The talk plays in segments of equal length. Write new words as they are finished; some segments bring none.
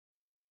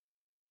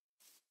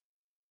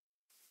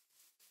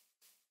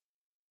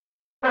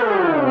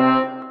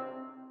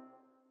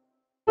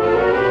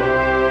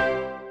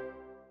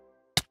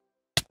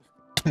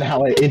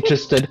Now we're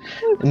interested.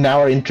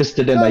 Now we're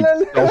interested in like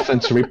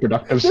dolphins'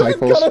 reproductive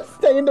cycles. This is gonna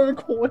stay in the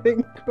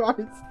recording,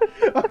 guys.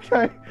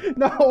 Okay.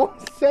 Now what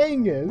I'm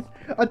saying is,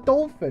 a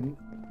dolphin.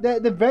 They're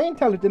very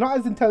intelligent. They're not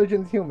as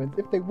intelligent as humans.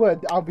 If they were,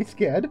 I'll be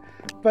scared.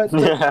 But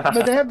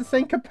but they have the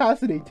same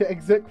capacity to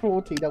exert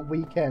cruelty that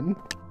we can.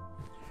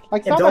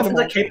 Like some dolphins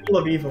animals, are capable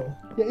of evil.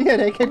 Yeah,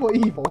 they're capable of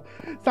evil.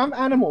 Some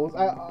animals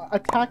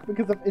attack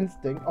because of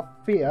instinct, of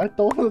fear.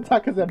 Dolphins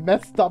attack because they're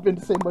messed up in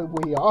the same way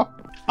we are.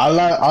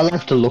 I'll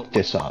have to look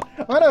this up.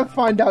 I'm gonna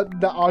find out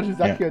that Arjun's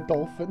actually a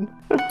dolphin.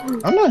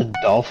 I'm not a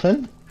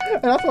dolphin.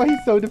 And that's why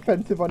he's so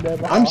defensive on their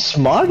behalf. I'm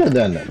smarter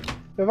than them.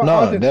 No,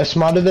 Arjun, they're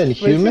smarter than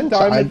humans.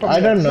 I don't know no, how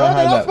they're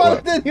not that smarter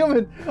works. than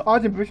human.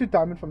 Arjun, push your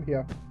diamond from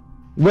here.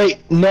 Wait,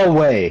 no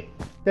way.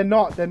 They're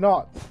not. They're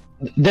not.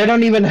 They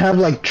don't even have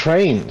like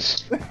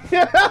trains.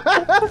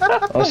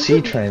 Or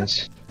sea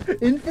trains.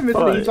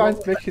 Infamously in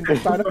science fiction, the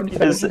sign of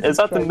intelligence Is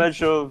that the trains.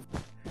 measure of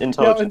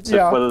intelligence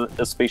of whether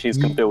a species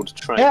can build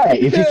trains? Yeah,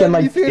 if you can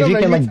like, see an if you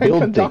can like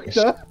orangutan build things.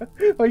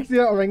 conductor. Or you see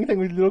that orangutan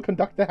with a little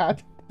conductor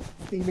hat.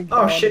 Steaming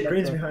Oh down shit, the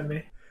green's metro. behind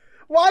me.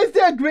 Why is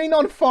there a green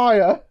on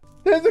fire?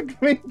 There's a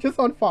green just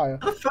on fire.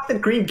 How the fuck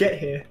did green get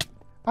here?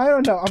 I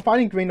don't know. I'm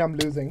finding green. I'm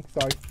losing.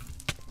 Sorry.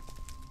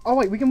 Oh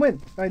wait, we can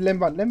win. Alright,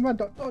 Lemban,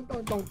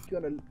 don't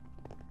gonna.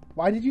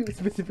 Why did you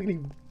specifically?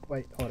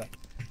 Wait, hold up.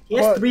 He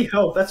has 3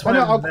 health, that's why I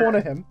know. I'm I'll mad.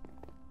 corner him.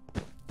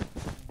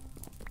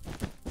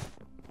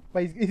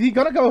 Wait, is he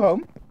gonna go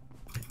home?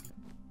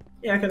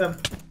 Yeah, I can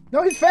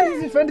No, his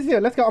friend is here.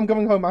 Let's go. I'm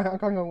going home. I can't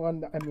go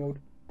on the Emerald.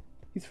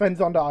 His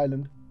friend's on the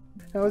island.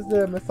 That was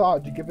the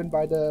massage given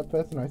by the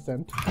person I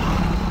sent.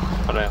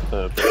 I don't have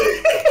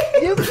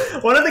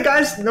to. One of the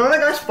guys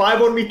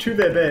fireballed me to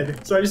their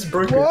bed, so I just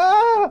broke it.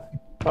 Whoa!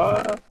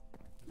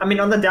 I mean,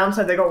 on the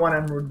downside, they got 1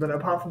 emerald, but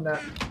apart from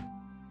that.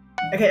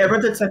 Okay,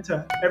 everyone's at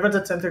center. Everyone's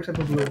at center except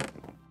for blue.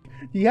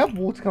 Do you have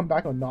wool to come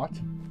back or not?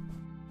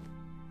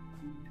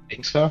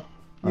 Think so?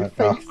 You Oh,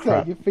 think so?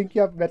 crap. You think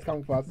you have Red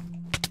coming for us?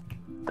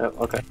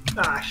 Okay.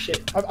 Ah,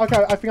 shit.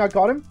 Okay, I think I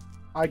got him.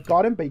 I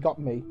got him, but he got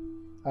me.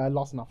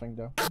 Lost nothing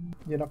though.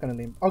 You're not gonna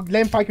leave. Oh,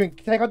 let him fight Green.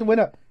 Take out the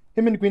winner.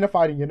 Him and Green are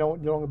fighting. You're no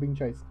longer being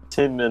chased.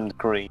 Tim and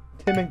Green.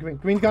 Tim and Green.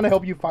 Green's gonna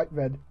help you fight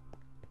Red.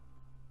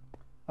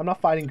 I'm not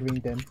fighting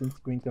Green then, since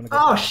Green's gonna go.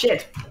 Oh,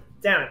 shit.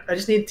 Damn it. I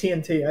just need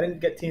TNT. I didn't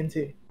get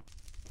TNT.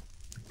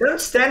 Don't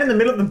stand in the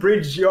middle of the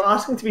bridge. You're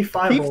asking to be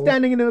fireballed. Keep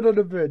standing in the middle of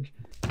the bridge.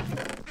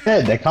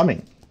 Yeah, they're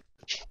coming.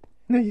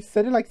 No, you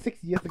said it like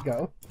 6 years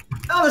ago.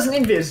 Oh, there's an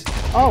invis.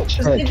 Oh,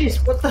 There's an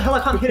invis. What the hell?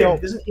 I can't hit him.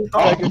 There's an invis.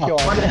 Oh, good kill.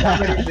 one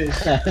ready invis.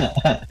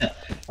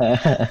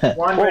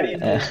 One ready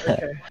invis.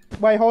 Okay.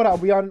 wait, hold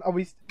on. Are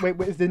we? Wait,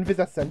 is the invis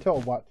at center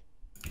or what?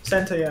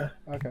 Center, yeah.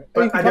 Okay.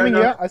 But Is he I coming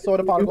don't know. here? I saw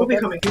the He particle. will be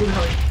effects. coming. He will be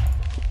coming.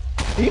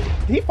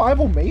 Did he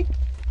fireball me?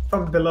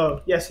 From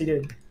below. Yes, he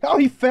did. Oh,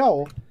 he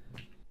fell.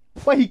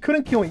 Wait, he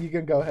couldn't kill me. You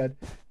can go ahead.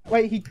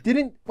 Wait, he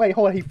didn't. Wait,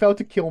 hold on. He failed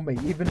to kill me,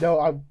 even though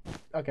I.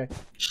 Okay.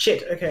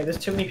 Shit. Okay, there's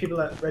too many people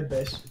at red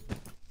base.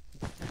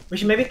 We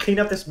should maybe clean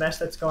up this mess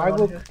that's going I on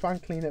will here. try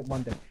and clean it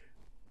one day.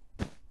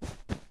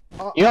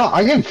 Yeah,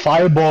 I can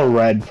fireball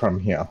red from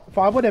here.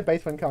 Fireball their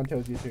base when count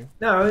tells you to.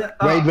 No.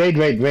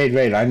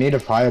 Wait. I need a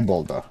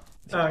fireball though.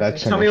 Okay.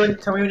 That's Tell an me when. issue.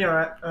 Tell me when you're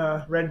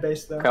at red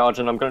base though. Okay,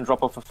 Arjun, I'm going to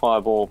drop off a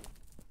fireball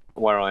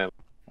where I am.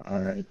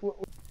 Alright.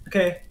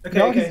 Okay. Okay.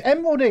 No, okay. he's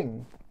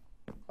emeralding.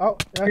 Oh,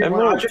 okay.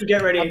 Emerald. Arjun,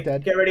 get ready. I'm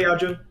dead. Get ready,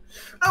 Arjun.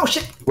 Oh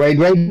shit! Wait.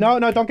 No,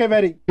 don't get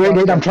ready.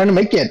 Wait, I'm trying to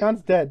make it.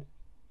 Count's dead.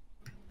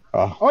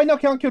 Oh. Oh, no,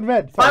 Count killed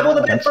Red. Sorry. Fireball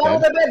the bed! That's Fireball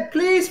dead. the bed!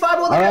 Please,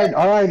 fireball the bed!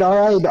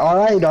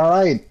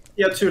 Alright.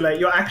 You're too late.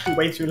 You're actually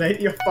way too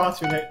late. You're far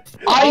too late.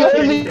 I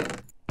only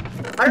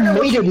I don't know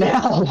what made you it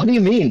now. What do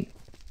you mean?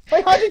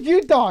 Wait, how did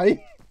you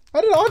die?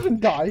 How did Arjun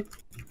die?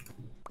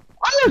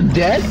 I'm not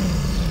dead.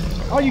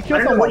 Oh, you I killed don't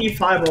know someone. what you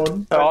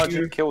fireballed. but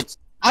Arjun you- killed.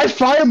 I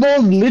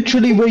fireballed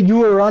literally where you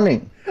were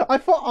running. I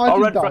thought Oh,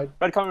 Arjun red, died.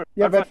 red coming.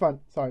 Yeah, red red front.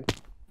 Sorry.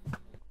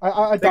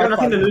 I They got died. nothing to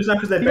fighting. lose now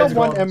because their He bed's got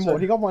one gone. emerald. so-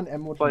 He got one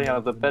emerald. But from yeah,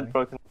 me. the bed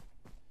broken.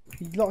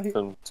 He's not.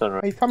 Turn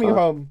around. He's coming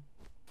home.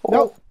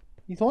 No,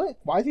 he's holding.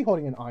 Why is he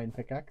holding an iron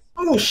pickaxe?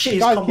 Oh shit!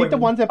 he's Guys, comboing keep the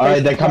me. ones that.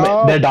 Alright, they're coming.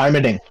 Oh. They're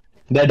diamonding.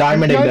 They're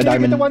diamonding. Guys, They're you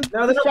get the diamonding. one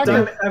No, they're not.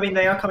 distracted. I mean,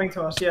 they are coming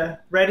to us. Yeah,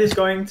 red is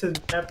going to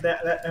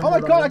that. Oh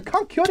my god, I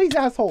can't kill these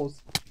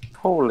assholes.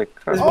 Holy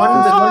crap. There's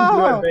one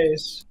blue Oh! at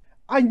base.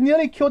 I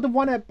nearly killed the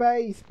one at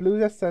base.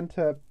 Blue's at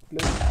center. Blue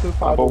But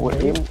fireball.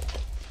 with him,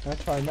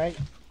 That's right, mate.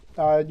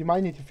 You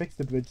might need to fix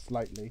the bridge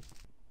slightly.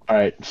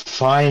 Alright,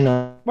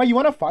 finally. Wait, you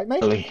want to fight,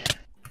 mate? This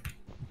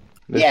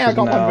Yeah, I is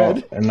got one now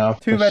red. Enough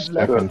Two for reds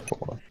left. Stefan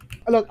for-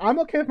 Look, I'm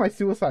okay with my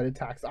suicide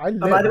attacks. I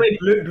live. By the way,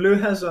 blue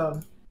has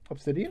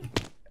Obsidian?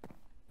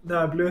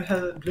 no blue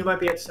might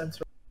be at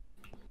center.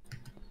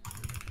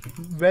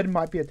 Red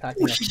might be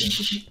attacking Oh, us.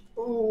 soon.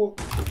 oh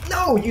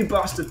no, you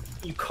bastard!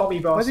 You commie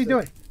bastard! What's he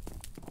doing?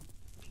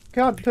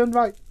 Come on, turn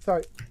right.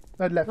 Sorry.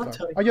 No, left. Not Sorry.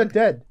 telling Oh, you're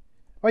dead.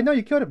 Wait, no,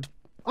 you killed him.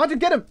 Arjun,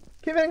 get him!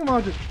 Keep hitting him,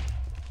 Arjun.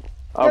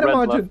 oh, Get him, red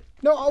Arjun. left.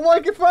 No, I want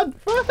to get front.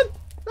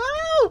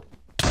 No!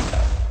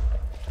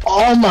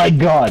 Oh my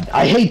god,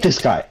 I hate this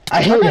guy.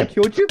 I hate I him.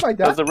 killed you by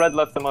There's that. a red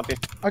left, there might be.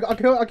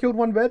 I killed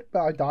one red, but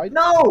I died.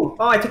 No!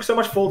 Oh, I took so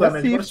much fall Let's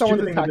damage. see What if a someone's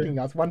stupid thing to do. attacking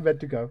us. One red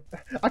to go.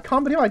 I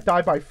can't believe I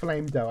died by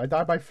flame though. I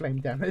died by flame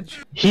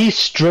damage. He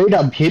straight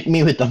up hit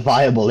me with the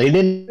fireball. He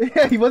didn't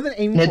Yeah, he wasn't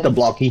aiming hit for the me.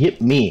 block, he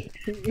hit me.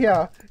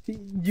 Yeah,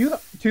 you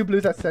two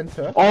blues at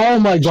center. Oh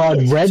my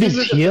god, red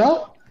is here?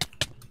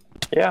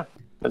 Yeah.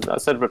 I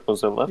said red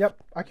was over left. Yep,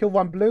 I killed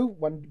one blue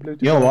to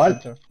You know go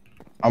what? center.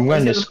 I'm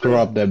going to screw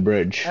up their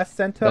bridge. At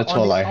center That's on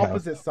all the I have.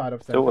 opposite side of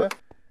Do center. it.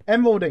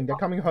 Emeralding, they're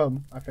coming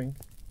home, I think.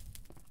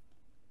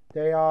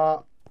 They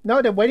are...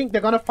 No, they're waiting,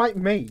 they're gonna fight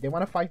me. They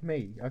wanna fight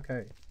me,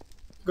 okay.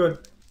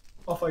 Good.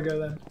 Off I go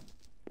then.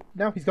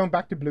 Now he's going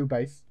back to blue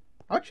base.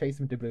 I'll chase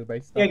him to blue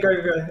base. Yeah, go.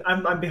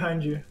 I'm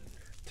behind you.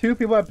 Two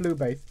people at blue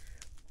base.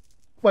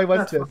 Wait, what's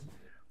That's this? fine.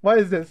 What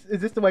is this?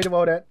 Is this the way the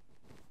world ends?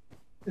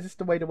 Is this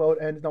the way the world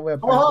ends? Not where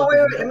Oh,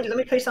 wait. Let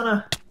me place on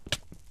a...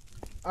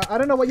 I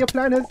don't know what your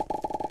plan is.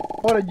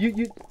 Hold on,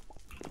 you...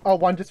 Oh,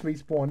 one just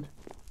respawned.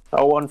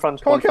 Oh, one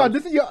front. Come on, one front.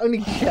 this is your only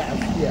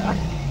chance, yeah.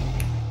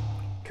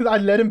 Because I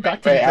led him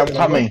back to Wait, the I'm jungle.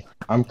 coming.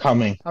 I'm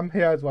coming. I'm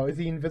here as well. Is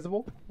he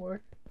invisible?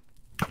 Or...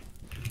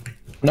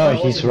 No, Oh,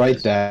 he's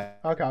right there.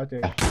 Okay, I'll do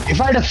it.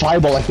 If I had a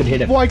fireball, I could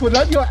hit him. Boy, was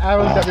that your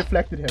arrows that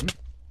reflected him?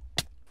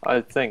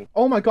 I think.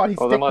 Oh my god, he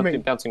Oh, they sticked might be me.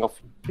 bouncing off.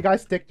 The guy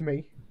sticked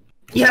me.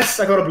 Yes,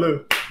 I got a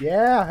blue.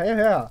 Yeah.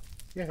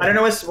 I don't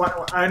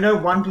know I know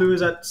one blue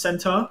is at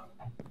center,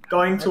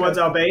 going towards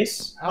our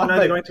base. Oh no,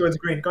 they're going towards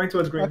green. Going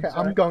towards green. Okay,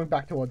 sorry. I'm going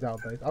back towards our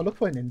base. I'll look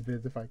for an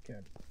invis if I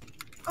can.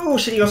 Oh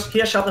shit, he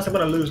has sharpness. I'm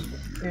gonna lose.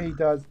 Yeah, he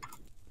does.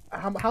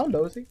 How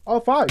low is he? Oh,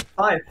 5.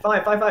 5.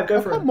 Go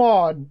Oh, for it. come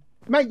on.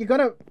 Mate, you're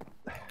gonna...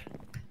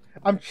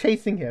 I'm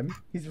chasing him.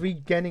 He's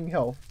regaining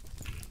health.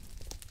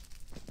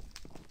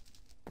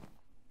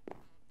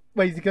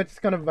 Wait, is he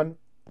just gonna run?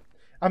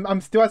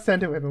 I'm still at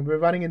center with him. We're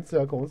running in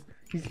circles.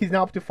 He's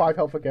now up to 5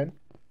 health again.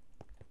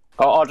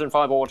 Oh, Argent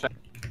fireball, watch out.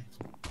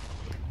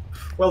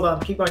 Well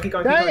done. Keep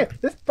going. Dang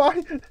it! This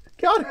boy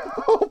can't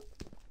help.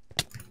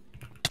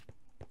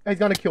 He's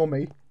gonna kill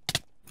me.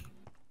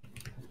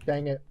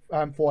 Dang it!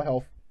 4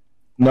 health.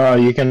 No,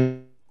 you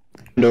can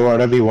do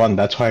whatever you want.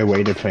 That's why I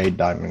waited for 8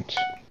 diamonds.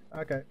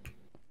 Okay.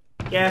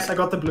 Yes, I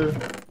got the blue.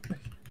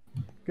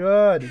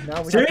 Good. Now we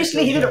have to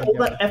Seriously, he kill did red all and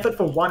yellow. that effort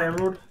for 1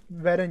 emerald.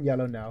 Red and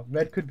yellow now.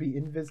 Red could be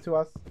invis to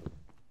us.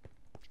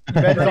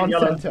 Red is on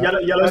Yellow. center.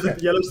 Yellow's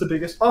Okay. yellow's the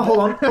biggest. Oh, hold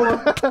on.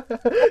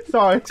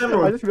 Sorry, 6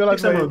 emeralds. I just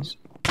realized 6 emeralds.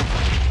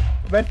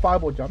 red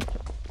fireball jump.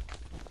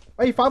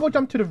 Wait, fireball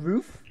jump to the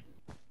roof?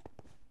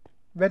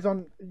 Red's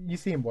on... You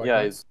see him, boy. Yeah,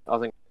 right? he's. I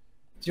think.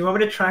 Do you want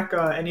me to track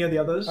any of the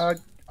others?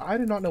 I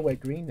do not know where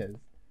green is.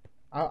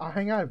 I'll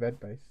hang out at red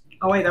base.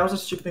 Oh wait, that was a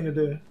stupid thing to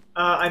do.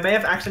 I may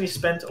have accidentally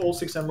spent all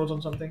 6 emeralds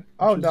on something.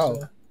 Oh which no.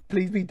 was,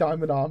 Please be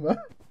diamond armor.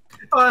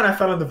 Oh, and I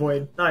fell in the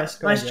void.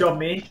 Nice. Nice yeah. job,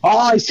 me. Oh,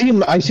 I see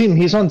him.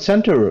 He's on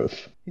center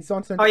roof. He's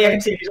on center. Oh yeah, I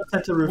can see him. He's on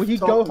center roof. Will you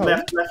Top, go home?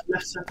 left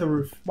center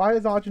roof. Why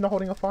is Arjun not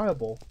holding a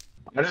fireball?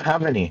 I don't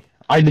have any.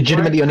 I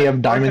legitimately only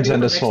have diamonds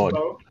and a sword.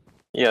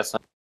 Yes.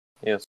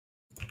 Yes.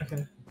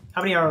 Okay.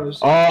 How many arrows?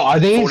 Oh, I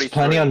think he's 43.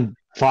 planning on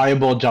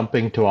fireball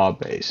jumping to our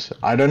base.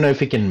 I don't know if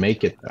he can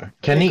make it though.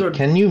 Can Okay, he? good.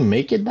 Can you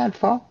make it that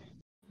far?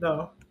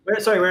 No.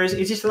 Where is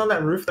he still on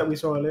that roof that we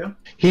saw earlier?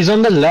 He's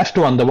on the left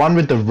one, the one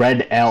with the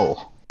red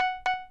L.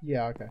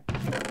 Yeah, okay.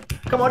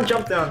 Come on,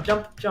 jump down.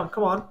 Jump.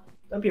 Come on.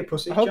 Don't be a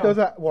pussy. I hope jump. those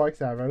are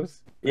Warwick's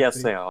arrows.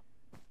 Yes, they are.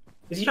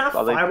 Is he trying to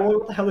Are they- fireball?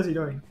 What the hell is he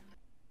doing?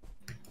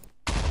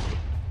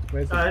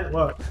 Where's No, it didn't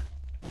work.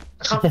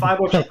 I can't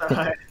fireball jump that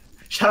high.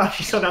 Shut up,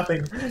 she saw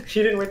nothing.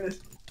 She didn't win this.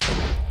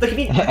 Look at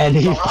me. And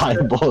he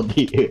fireballed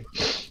you.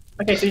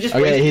 Okay, so you just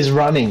Okay, wasted- he's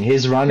running.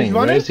 He's running.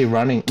 Where running? is he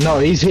running? No,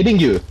 he's hitting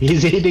you.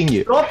 He's hitting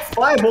you. Stop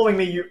fireballing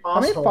me, you How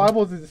many asshole.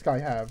 fireballs does this guy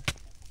have?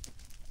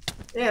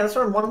 Yeah, that's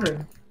what I'm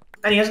wondering.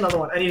 And he has another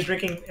one, and he's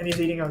drinking, and he's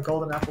eating a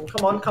golden apple.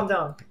 Come on, come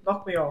down.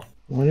 Knock me off.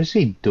 What is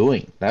he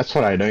doing? That's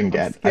what I don't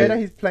get. Scared that I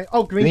he's playing.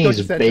 Oh, think green's going he's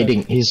to center.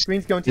 baiting. He's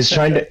Green's going to he's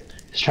center.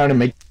 trying to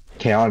make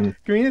Kaon.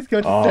 Green is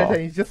going to Oh. center.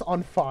 He's just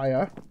on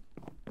fire.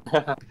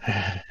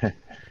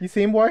 You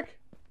see him work?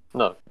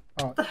 No.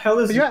 What the hell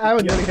is So your arrow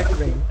nearly hit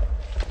green.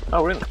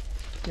 Oh, really?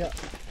 Yeah.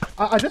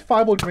 I just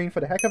fireballed green for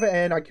the heck of it,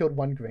 and I killed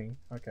one green.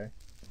 Okay.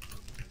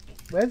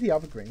 Where's the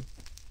other green?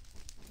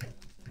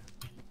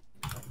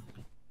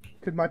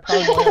 Could my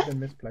paranoia have been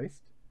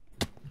misplaced?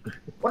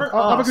 What an Oh,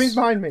 other ass. green's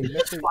behind me. Did he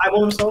Let's just see.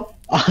 fireball himself?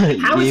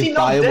 How is he He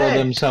not fireballed dead?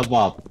 himself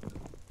up.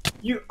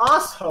 You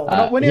asshole.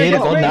 not He winning hit a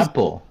against golden green.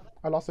 apple.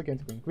 I lost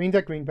against green. Green's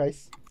at green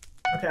base.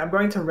 Okay, I'm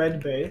going to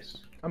red base.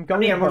 I'm How going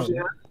many emeralds do home.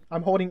 you have?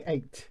 I'm holding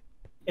 8.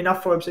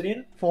 Enough for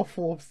obsidian? For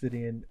 4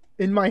 obsidian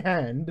in my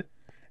hand.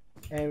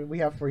 And we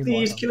have 3 more.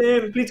 Please kill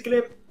him, please kill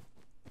him.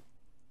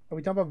 Are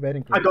we talking about red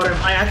and I green? got him,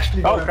 I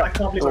actually got Oh, him. I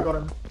can't believe I got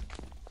him.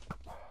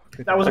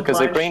 Good. That was a Because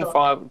the blind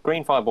shot.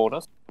 green fireballed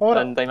us, Hold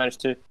on. and they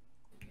managed to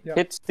Yeah.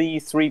 hit the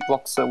 3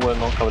 blocks that were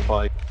not covered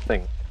by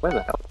thing. Where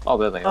the hell? Oh,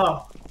 there they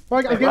are. Oh,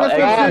 Right, I'm Hey, getting us hey,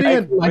 the hey,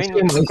 obsidian.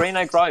 I see him. Green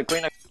egg right,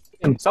 green egg.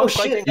 Someone's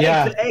shit! breaking. The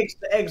Yeah. eggs,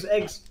 the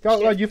eggs. Go,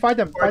 Shit. you fight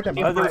them, fight them.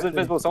 Oh, Oh, there was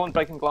invisible. Someone's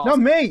breaking glass. No,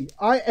 me!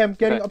 I am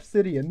getting Okay.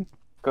 obsidian.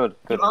 Good,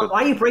 good, Why good.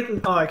 are you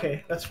breaking? Oh,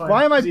 okay, that's fine.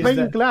 Why am I 'Cause he's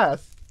breaking dead.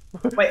 glass?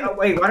 Wait,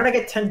 wait. Why did I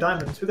get 10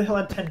 diamonds? Who the hell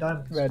had 10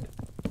 diamonds? Red.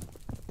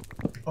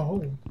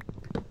 Oh.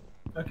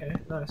 Okay,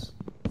 nice.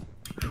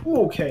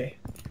 Ooh, okay.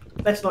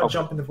 Let's not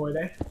jump in the void,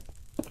 eh?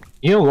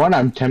 You know what?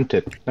 I'm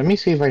tempted. Let me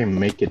see if I can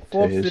make it.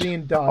 4 to his-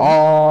 obsidian done.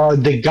 Oh,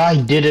 the guy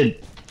did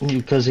it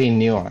because he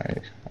knew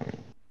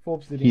 4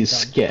 obsidian he's done.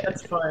 scared.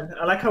 That's fine.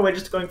 I like how we're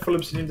just going full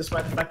obsidian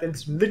despite the fact that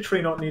it's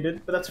literally not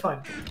needed, but that's fine.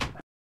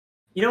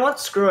 You know what?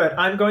 Screw it.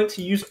 I'm going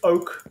to use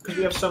oak because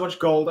we have so much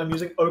gold. I'm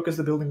using oak as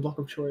the building block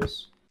of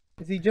choice.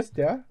 Is he just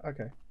there?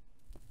 Okay.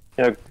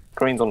 Yeah,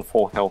 green's on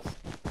 4 health.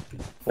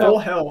 Oh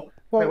hell.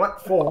 Well- Wait,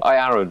 what? 4?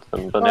 I arrowed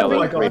them, but Oh, now my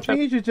they're God. I reaching. think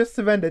he should just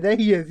surrender. There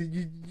he is.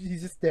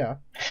 He's just there.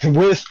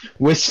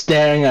 We're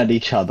staring at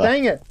each other.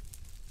 Dang it!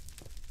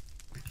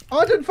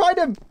 Arjun, fight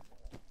him!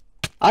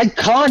 I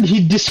can't.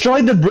 He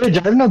destroyed the bridge.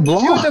 I have no You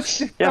blocks.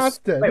 just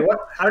bastard! Wait, what?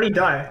 How did he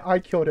die? I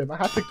killed him. I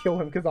had to kill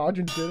him because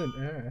Arjun didn't.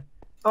 Yeah.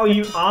 Oh,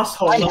 you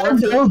asshole. I I have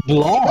wanted no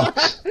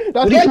blocks. That's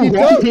What right, do you you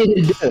want don't. me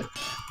to do?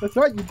 That's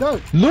right, you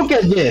don't. Look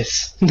at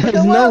this. There's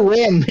know no what?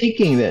 way I'm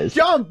making this.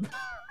 Jump!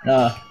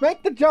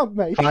 Make the jump,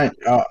 mate. Fine.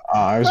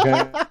 I was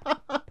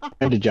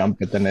going to jump,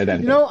 but then it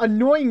ended. You know,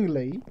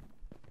 annoyingly,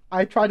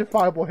 I tried to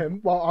fireball him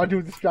while Arjun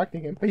was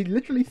distracting him, but he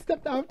literally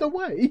stepped out of the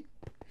way.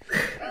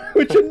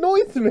 Which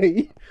annoys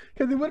me,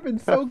 because it would have been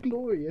so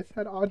glorious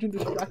had Arjun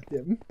distract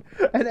him.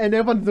 And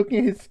everyone's looking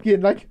at his skin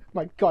like,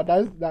 my god,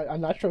 that is a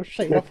natural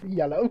shade of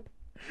yellow.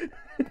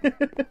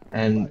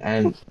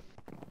 and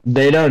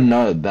they don't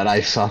know that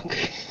I suck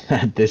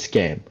at this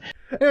game.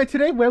 Anyway,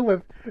 today we're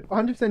with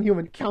 100%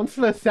 Human,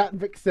 Counselor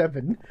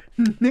Satvic7,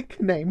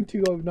 nickname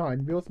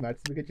 209, Real Smash,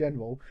 Speaker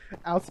General,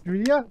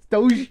 Australia,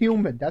 Doge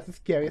Human, that's the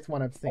scariest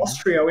one I've seen.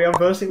 Austria. We are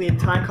versing the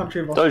entire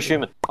country of Austria. Doge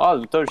human.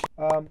 Oh, Doge.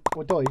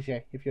 Or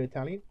Doge, if you're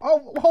Italian.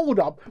 Oh, hold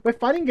up, we're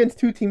fighting against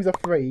 2 teams of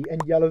 3, and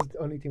Yellow's the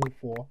only team with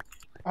 4.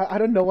 I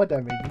don't know what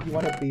that means. Do you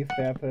want to be a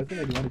fair person,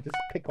 or do you want to just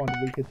pick on the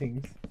weaker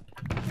teams?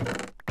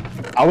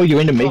 How are you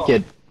going to make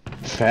it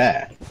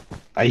fair?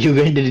 Are you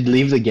going to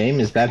leave the game?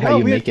 Is that how No,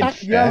 you we make it attacked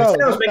fair? Yellow. I was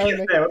That's how making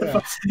we it fair. What the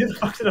fuck? Who the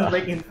fuck did I was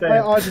making it Hey,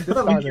 fair? Arjun, this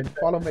I'm not making Simon, it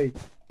fair. follow me.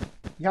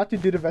 You have to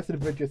do the rest of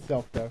the bridge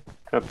yourself, though.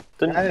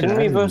 Didn't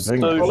we verse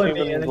Follow Doge me and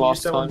then human you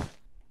last someone- time?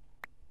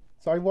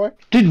 Sorry, boy?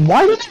 Dude,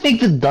 why did you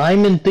make the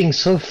diamond thing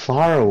so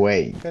far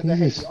away? Because I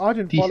hate you.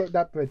 Arjun, These- follow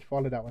that bridge,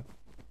 follow that one.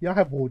 You don't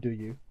have wall, do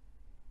you?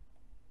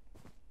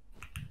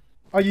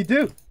 Oh, you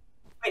do?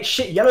 Wait,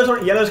 shit. Yellow's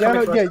coming Yellow,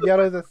 first. yeah,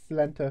 yellow's a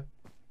slender.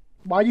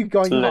 Why are you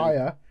going Slender.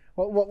 higher?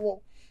 What?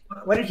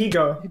 Where did he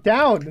go?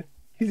 Down!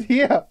 He's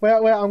here!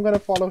 Where, I'm gonna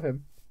follow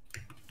him.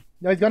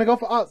 No, he's gonna go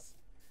for us.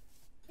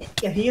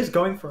 Yeah, he is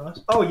going for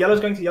us. Oh, Yellow's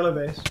going to Yellow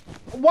base.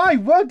 Why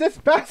won't this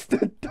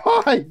bastard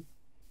die?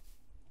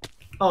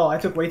 Oh, I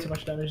took way too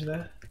much damage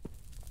there.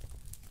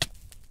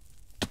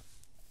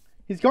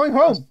 He's going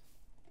home.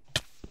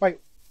 Wait,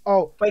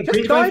 oh, Wait, just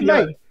Green's die, going for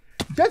Yellow. mate!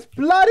 Just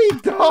bloody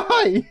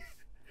die!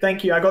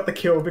 Thank you, I got the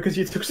kill because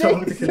you took so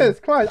long to kill. Jesus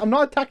Christ, I'm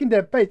not attacking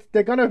their base,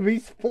 they're gonna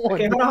respawn.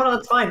 Okay, hold on,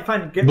 it's fine,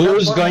 fine.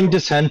 Blue's going to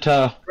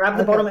center. Grab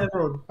the Okay. bottom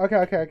emerald.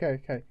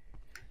 Okay.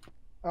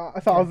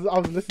 So I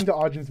was listening to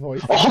Arjun's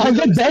voice. Oh,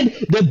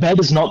 the bed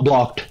is not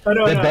blocked. Oh,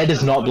 no, The no, bed is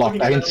I'm not looking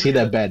blocked. at I can it. see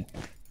their bed.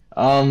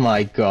 Oh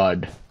my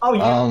god. Oh,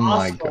 you Oh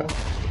my asshole. god.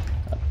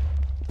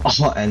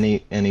 Oh, and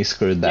he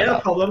screwed that You know the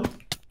up. problem?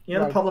 You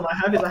know Right. the problem I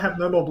have is I have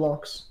no more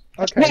blocks.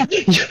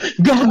 Okay,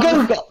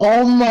 Go!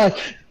 Oh my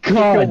kill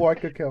god.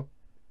 Warwick, good kill.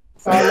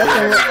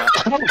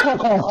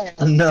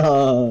 Left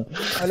No.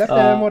 I left the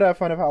emerald at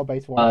front of our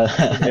base one.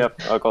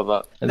 Yep, I got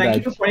that. Thank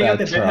you for pointing out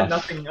the that's bed had rough.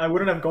 nothing. I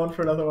wouldn't have gone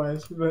for it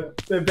otherwise. But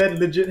the bed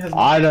legit has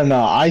I don't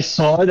know. I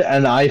saw it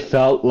and I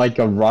felt like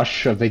a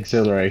rush of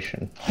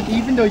exhilaration.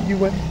 Even though you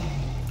went...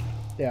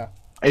 Yeah.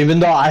 Even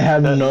though I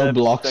have no They're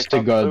blocks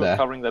to go there.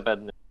 Covering their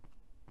bed.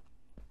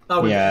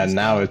 Oh, Yeah, it's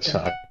now okay. it's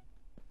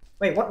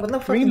Wait, what the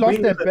fuck? Green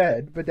lost their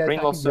bed, but they're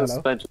Green lost attacking his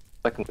yellow. bed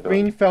second ago.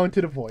 Green fell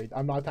into the void.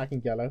 I'm not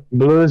attacking yellow.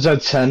 Blue's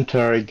at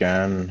center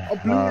again. Oh,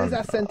 blue is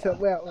at center.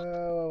 Where?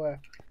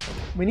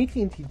 We need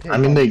TNT too. I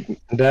mean,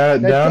 they're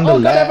on the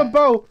God, I have a left.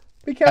 bow!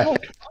 Be careful!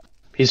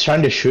 He's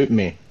trying to shoot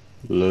me,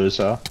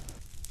 loser.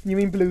 You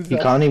mean He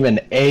blueser? can't even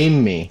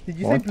aim me. Did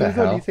you say What the blueser or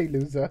hell? did you say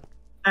loser?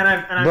 And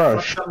I Bro,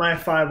 fucked up my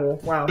fireball.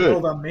 Wow, shoot.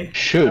 well done me.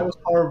 Shoot. That was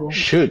horrible.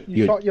 Shoot,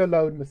 You shot your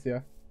load,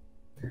 monsieur.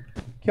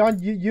 Kian,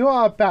 you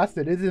are a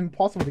bastard. It is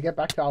impossible to get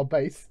back to our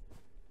base.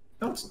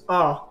 Oh.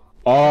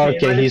 Oh, Okay,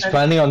 okay, he's I-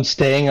 planning on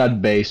staying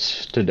at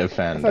base to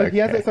defend. So he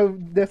has it. So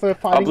they're sort of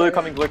fighting. blue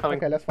coming.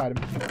 Okay, let's fight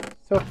him.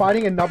 So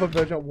fighting another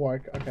version of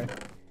Warwick. Okay.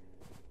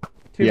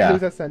 Two Yeah.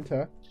 blues at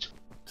center.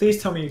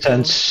 Please tell me you killed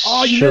him.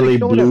 Oh, you nearly Essentially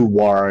killed blue him.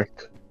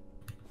 Warwick.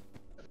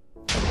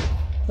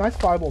 Nice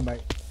fireball,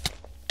 mate.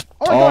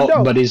 Oh, Oh, no,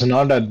 no. but he's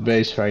not at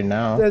base right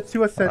now. There's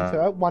two at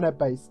center, one at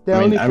base. There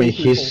are I only mean, three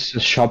he's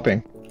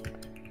shopping. people.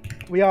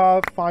 We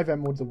are 5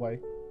 emeralds away.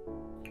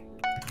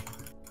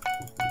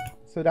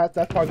 So that's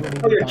probably what we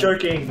need Oh, to you're do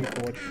joking. moving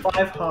forward.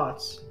 5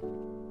 hearts.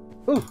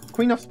 Ooh,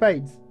 Queen of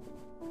Spades.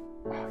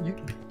 Oh,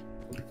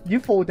 you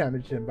fall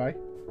damaged him, bro.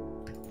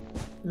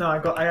 No,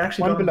 I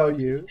actually One got below him.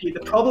 you. The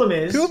problem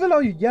is. 2 below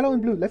you, yellow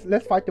and blue.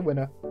 Let's fight the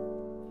winner.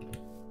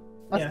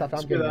 That's Yeah, tough. I'm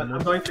screw getting that. I'm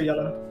emeralds. going for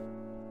yellow.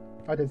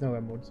 Oh, there's no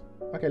emeralds.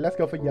 Okay, let's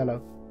go for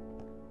yellow.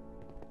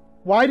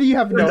 Why do you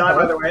have I'm no gonna die,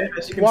 by the health? way,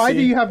 as you can Why see.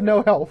 do you have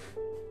no health?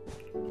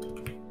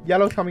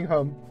 Yellow's coming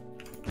home.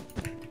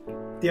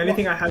 The only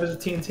thing I have is a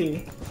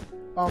TNT.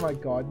 Oh my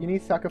god, you need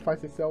to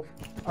sacrifice yourself.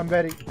 I'm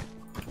ready.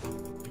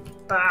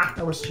 Ah,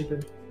 that was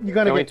stupid. You're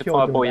gonna Going get to killed.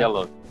 fireball doing that.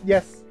 yellow.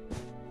 Yes.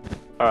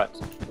 Alright.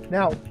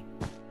 Now.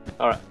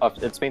 Alright,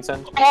 it's been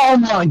sent. Oh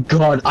my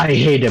god, I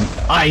hate him.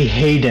 I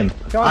hate him.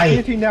 Go on, I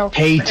TNT now.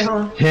 hate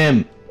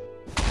him.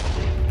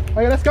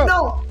 Okay, let's go.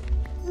 No!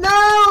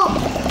 No!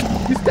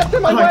 You stepped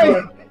in my Oh my way.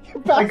 God.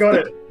 You I got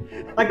bastard. it.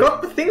 I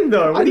got the thing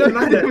though. I What do know you you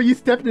did, matter? but you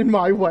stepped in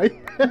my way.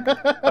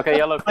 Okay,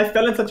 yellow. I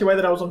fell in such a way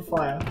that I was on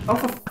fire. Oh,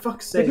 for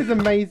fuck's sake. This is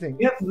amazing.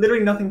 We have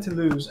literally nothing to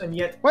lose, and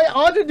yet. Wait,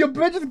 Arjun, your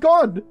bridge is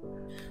gone.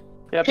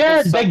 Yeah, Yeah,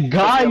 because that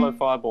guy- yellow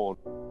fireball.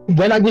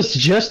 When I was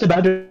just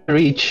about to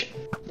reach,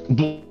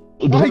 Oh,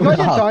 you got your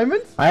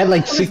diamonds? I had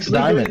like Oh, 6 it's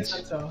really diamonds.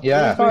 good center.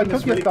 Yeah. Sorry, I It's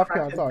took your really stuff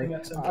cracked down, sorry. thing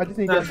at center. I just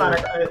need No, to it's get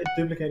fine. It's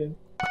duplicated.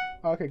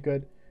 Okay,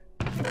 good.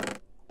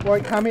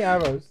 Wait, how many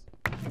arrows?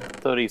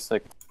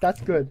 36.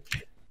 That's good.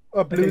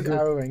 Oh, blue's good.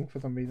 arrowing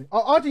for some reason.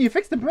 Oh, Arjun, you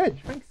fixed the bridge.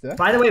 Thanks, sir.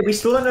 By the way, we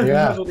still don't know who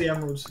Yeah. has all the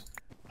emeralds.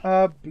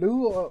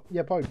 Blue or...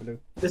 Yeah, probably blue.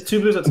 There's 2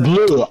 blues at center.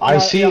 Blue. I Yeah,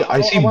 see. yeah,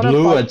 I see I wanna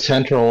blue fight- at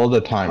center all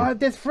the time.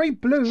 There's 3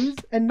 blues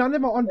and none of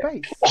them are on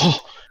base. Oh,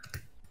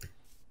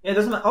 Yeah, it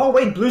doesn't matter. Oh,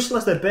 wait, blue still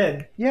has their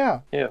bed.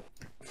 Yeah. Yeah.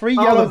 3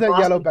 Oh, yellows the at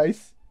yellow bastard.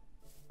 base.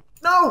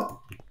 No!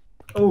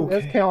 Oh,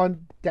 There's okay. Kaon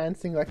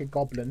dancing like a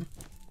goblin.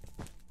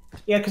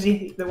 Yeah, because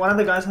one of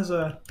the guys has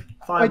a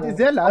fireball. Wait, is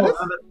there ladders?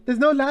 Oh, There's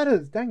no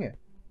ladders, dang it.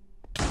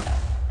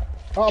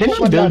 Oh, I can put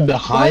you one build ladder.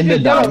 behind the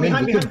you, yellow, diamond?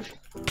 behind We me. could-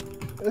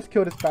 Let's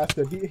kill this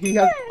bastard. He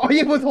has... Oh,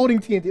 he was holding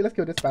TNT. Let's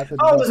kill this bastard.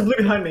 Oh, there's a blue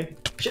behind me.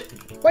 Shit.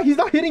 Wait, he's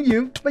not hitting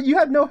you, but you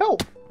have no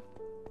help.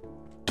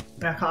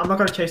 Yeah, I'm not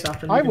gonna chase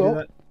after him. I You can do will.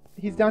 that.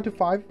 He's down to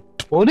 5.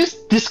 Well,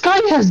 this guy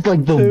has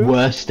like the 2.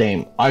 worst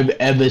aim I've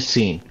ever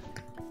seen.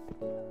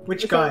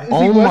 Which guy? Is he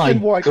Oh worse my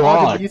than Warwick?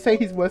 God. Arjun, you say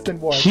he's worse than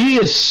Warwick. He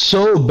is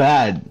so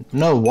bad.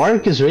 No,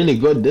 Warwick is really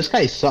good. This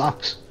guy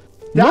sucks.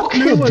 Look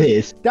blue at was,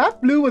 this. That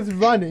blue was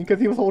running because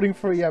he was holding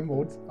 3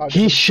 emeralds.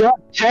 He shot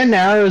 10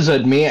 arrows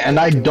at me and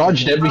I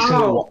dodged every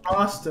single one. Oh,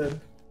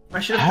 bastard. I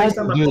should How have placed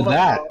to on my do pop-up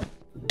that?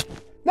 bar.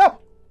 No!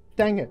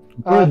 Dang it.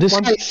 Bro, this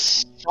one- guy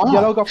sucks.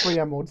 Yellow got 3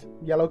 emeralds.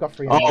 Yellow got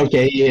 3 emeralds. Oh,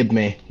 okay, he hit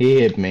me. He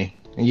hit me.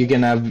 You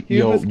can have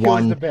your Hubris kills the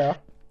one. bear.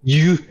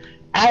 You,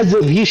 as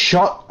if he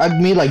shot at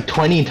me like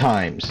 20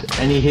 times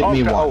and he hit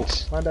me Okay, oh.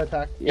 once. Under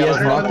attack. He has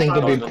Yeah, nothing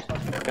to be.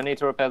 I need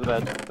to repair the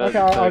bed. Okay,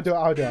 I'll do it.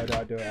 I'll do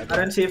it. I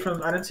don't see it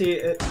from. I don't see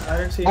it. I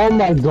don't see it. Oh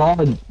my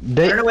god.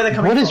 They, I don't know where they're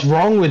coming what is from.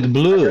 wrong with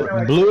blue? I don't know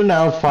where- Blue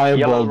now fireballed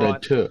Yellow, it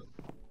right. too.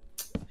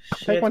 Take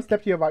Shit. 1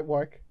 step to your right,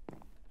 Warwick.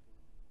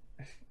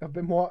 A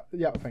bit more.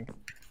 Yeah, thanks.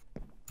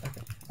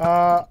 Okay.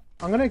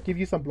 I'm gonna give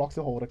you some blocks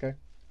to hold, okay?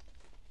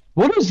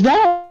 What is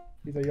that?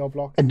 These are your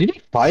blocks. Did he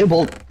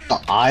fireball the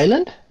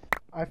island?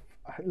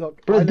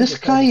 Look. Bro, islands this are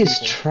filled guy with is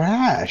people.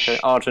 trash. Okay,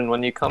 Arjun,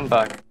 when you come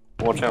back,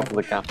 watch out for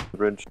the gap in the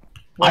bridge.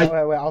 Wait,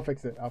 I'll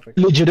fix it.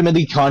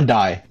 Legitimately can't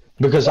die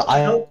because I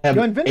have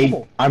You're 8.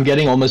 invincible. I'm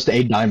getting almost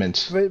 8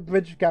 diamonds.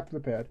 Bridge gap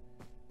repaired.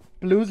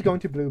 Blue's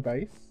going to blue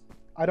base.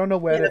 I don't know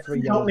where Yeah, the that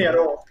 3 doesn't help yellows me are. at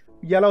all.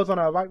 Yellow's on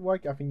our right,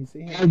 Warwick. I think you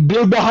see him.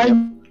 Blue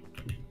behind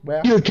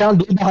Where? you, count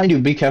blue behind you.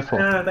 Be careful.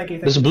 No, thank you.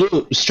 Thank There's you.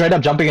 blue straight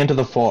up jumping into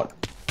the fort.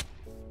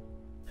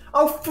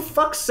 Oh, for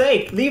fuck's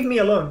sake! Leave me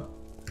alone.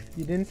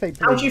 You didn't say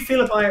blue. How would you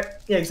feel if I?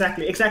 Yeah,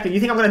 exactly. You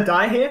think I'm gonna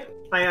die here?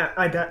 I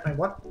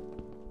what?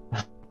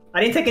 I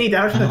didn't take any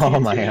damage from the Oh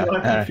TNT, my so God.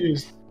 I'm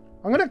confused.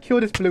 I'm gonna kill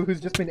this blue who's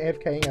just been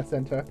AFKing at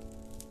center.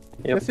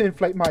 Yep. Just to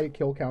inflate my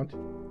kill count.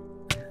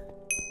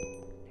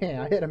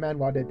 Yeah, I hit a man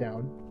while they're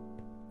down.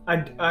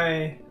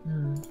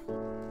 Hmm.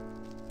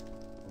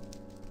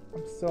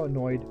 I'm so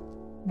annoyed.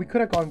 We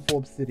could have gone for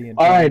obsidian.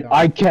 Alright,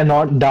 I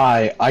cannot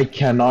die. I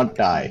cannot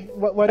die.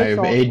 What I is have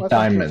wrong? 8 What's wrong with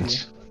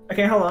diamonds.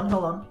 Okay, hold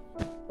on.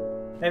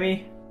 Let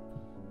me.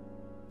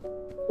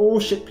 Oh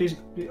shit! Please.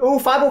 Oh,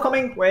 fireball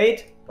coming!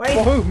 Wait. you?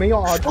 For who? Me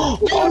or Arjun?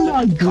 Oh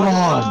my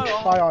god!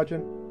 Hi,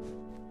 Arjun.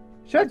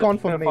 Should have gone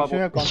for me. Should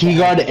have gone. He for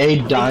got me. 8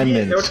 They were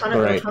diamonds. trying to.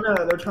 They were Right.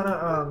 trying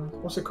to.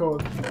 What's it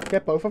called?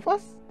 Get both of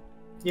us.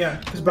 Yeah,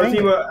 because both of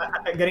Dang you it.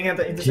 were getting at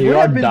the He intersection. Would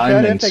got have been better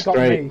if diamonds, they got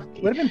right.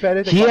 me. Would have been better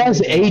if they He got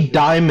has me. 8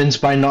 diamonds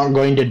by not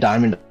going to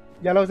Diamond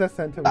Yellow's at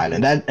center.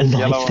 Island. That annoys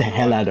Yellow the on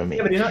hell right. out of me.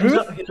 Yeah, but he's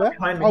not Where?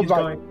 behind me. Oh, He's right.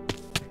 going.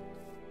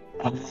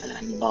 Oh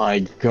my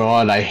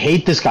god, I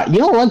hate this guy. You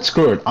know what?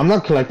 Screw it. I'm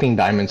not collecting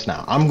diamonds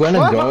now. I'm gonna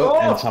What? go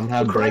Oh, and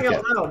somehow for break crying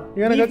it. out loud.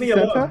 You're gonna Leave go me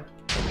to alone.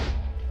 center?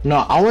 No,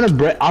 I wanna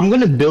break. I'm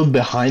gonna build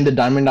behind the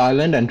Diamond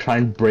Island and try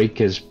and break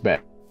his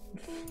bed.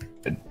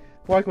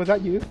 Warwick, was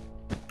that you?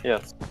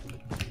 Yes.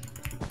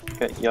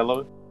 Okay,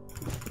 yellow.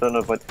 I don't know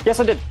if I... Yes,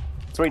 I did!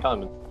 3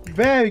 diamonds.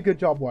 Very good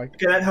job, Warwick.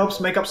 Okay, that helps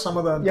make up some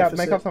of the. Yeah, deficit.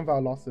 make up some of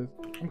our losses.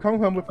 I'm coming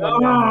home with one.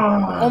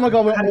 Ah. Oh my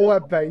god, we're all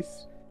at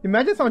base.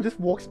 Imagine someone just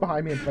walks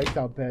behind me and breaks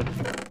our bed.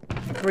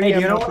 3 Hey, do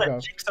you AM know to what go. I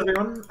jinxed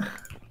everyone?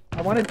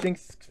 I want to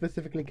jinx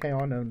specifically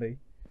Kaon only.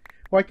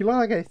 Like, you look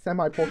like a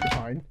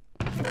semi-porcupine.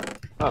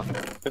 Oh,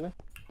 goodness.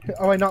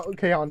 Oh wait, not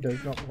Kaon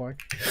does, not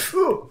like.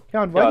 Ooh,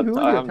 Kaon, Yeah, who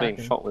are you I'm being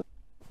attacking? shot with.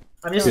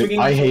 I'm just Dude, looking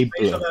I to hate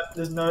make sure blue. that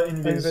there's no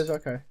invis. Invis,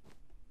 okay.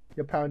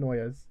 Your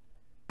paranoias.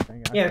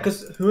 Hang on. Yeah,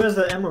 because who has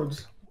the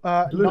emeralds?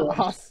 Blue Not ones.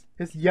 us.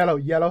 It's yellow.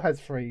 Yellow has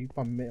 3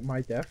 from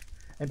my death,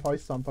 and probably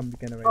some from the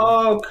generator.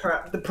 Oh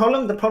crap! The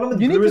problem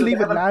with you need blue to is leave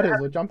that with they ladders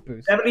or jump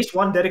boost. have at least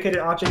one dedicated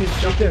archer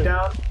who's jumping do.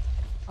 down.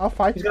 I'll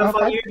fight. He's gonna I'll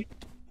fight fight. you.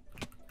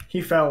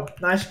 He fell.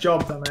 Nice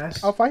job,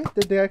 dumbass. I'll fight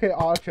the dedicated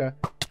archer.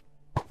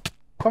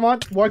 Come on,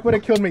 Warwick would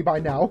have killed me by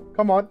now.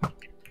 Come on.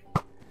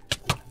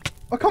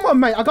 Oh come on,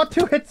 mate! I got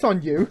 2 hits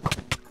on you.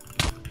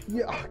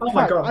 Yeah, Oh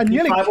my God, I he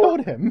nearly fireball-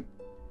 killed him.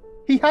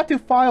 He had to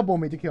fireball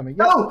me to kill me.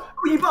 Yeah. No!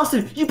 Oh, you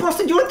bastard! You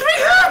bastard! You're 3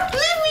 health!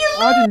 Leave me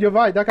alone! Arjun, you're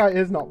right. That guy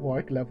is not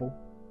Warwick level.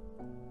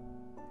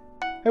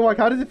 Hey, Warwick,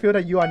 how does it feel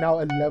that you are now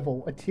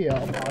a tier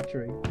of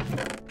archery?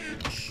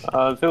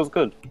 It feels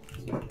good.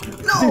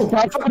 No!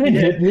 That fucking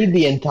hit me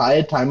the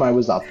entire time I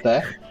was up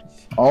there.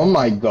 Oh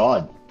my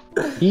god.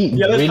 He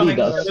Yellow's really coming.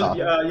 does suck.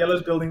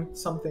 Yellow's building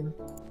something.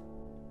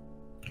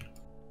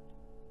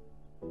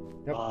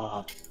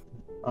 Ah.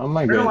 Oh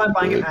my I don't know why god. I'm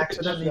buying an dude. axe.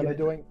 I don't need Yellow it.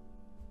 doing?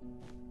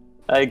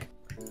 Egg.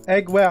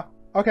 Egg where?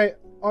 Okay,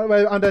 on the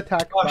way under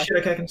attack. Oh Right. shit!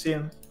 Okay, I can see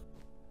him.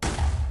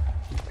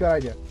 Good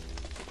idea.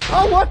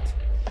 Oh what?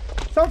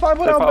 Some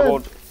firewood They're out there.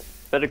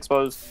 firewalled. Bed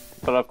exposed,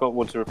 but I've got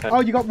wood to repair.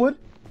 Oh, you got wood?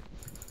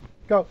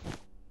 Go.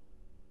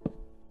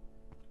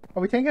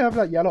 Are we taking over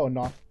that yellow or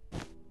not?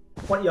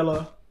 What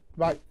yellow?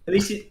 Right. At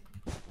least he...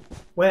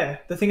 Where?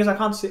 The thing is, I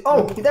can't see.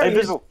 Oh, there he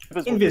is. Invisible.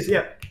 Invisible. Invis,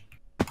 yeah.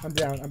 I'm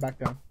down. I'm back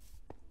down.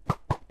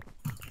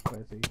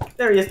 Where is he?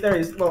 There he is. There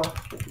he is. Well,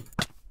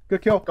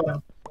 Good kill. got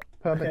him.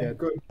 Perma Okay, dead.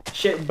 good.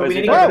 Shit, but Where's we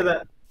need he to get going? rid of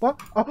that. What?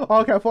 Oh,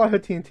 okay. I thought I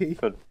heard TNT.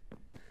 Good.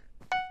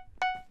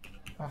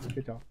 Ah,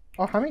 good job.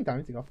 Oh, how many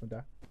diamonds you got from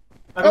there?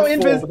 I Oh, got 4, but the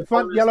invis problem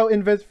front. is- Yellow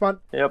invis front.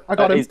 Yep. I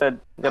got him. He's dead.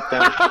 Yep,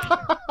 down.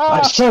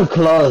 I'm so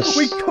close.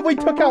 we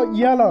took out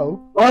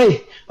yellow.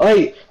 Oi,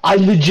 I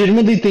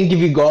legitimately think if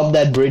you go up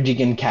that bridge, you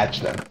can catch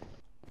them.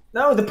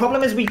 No, the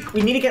problem is we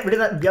need to get rid of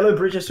that yellow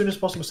bridge as soon as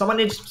possible. Someone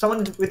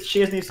with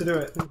shears needs to do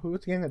it.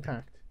 Who's getting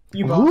attacked?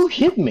 You Who bastard.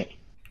 hit me?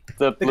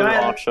 The blue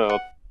guy- archer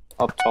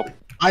up top.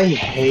 I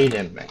hate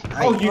him, man.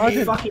 Oh, you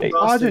Arjun, fucking Hey,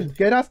 bastard. Arjun,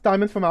 get us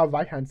diamonds from our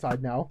right hand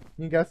side now.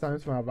 You can get us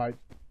diamonds from our right.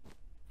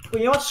 Well,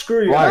 you know what?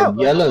 Screw you. Why? I'm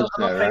not- Yellow's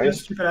I'm not there, playing right?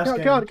 this stupid ass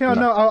game. Come on,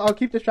 no, I'll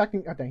keep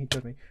distracting. Oh, dang, he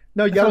killed me.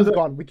 No, yellow's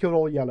gone. We killed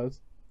all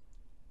yellows.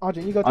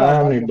 Arjun, you go to I our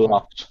don't right, need you can find-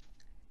 blocks.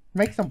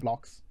 Make some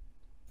blocks.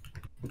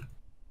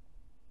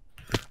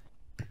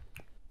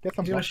 Get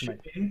some He's gonna blocks, mate.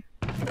 shoot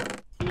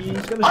me.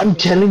 He's gonna I'm shoot me.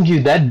 telling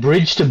you, that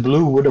bridge to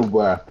blue would have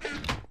worked.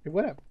 It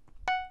would have.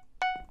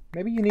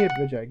 Maybe you need a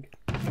bridge egg.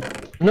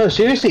 No,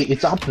 seriously,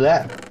 it's up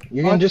there.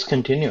 You can Arjun- just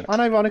continue.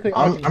 Unironically,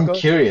 Arjun, I'm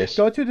curious.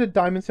 go to the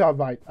diamonds to our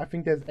right. I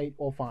think there's 8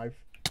 or 5.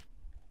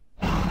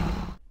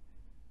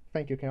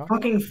 Thank you, Kaon.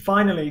 Fucking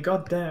finally,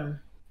 goddamn.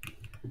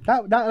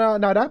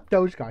 That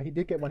Doge guy, he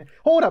did get one.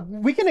 Hold up,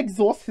 we can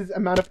exhaust his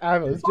amount of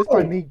arrows just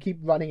by me keep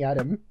running at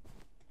him.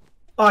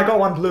 Oh, I got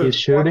one blue. He's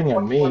shooting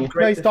at me.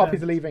 great No, stop, he's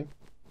defense. leaving.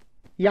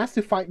 He has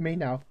to fight me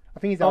now. I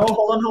think he's Oh, out.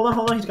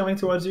 hold on. He's coming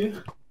towards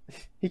you.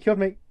 He killed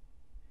me.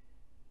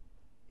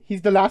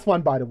 He's the last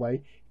one, by the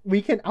way.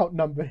 We can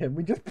outnumber him.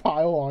 We just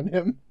pile on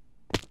him.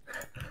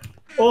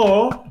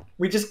 Or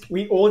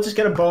we all just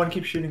get a bow and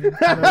keep shooting him.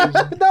 for no reason.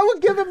 That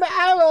would give him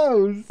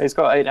arrows. He's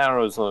got 8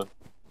 arrows though. No,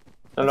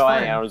 That's not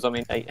fine. 8 arrows. I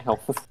mean 8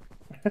 health.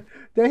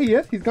 There he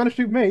is. He's gonna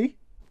shoot me.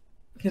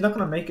 He's not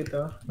gonna make it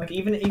though. Like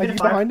even Are you if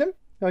behind him?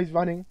 No, he's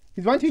running.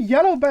 He's running to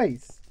yellow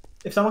base.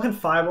 if someone can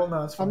fireball,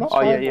 no, it's fine. I'm not.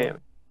 Oh yeah, fireballing. yeah.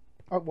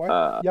 Oh, what?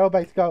 Uh, Yellow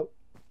base, go.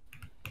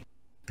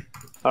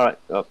 All right.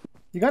 Up.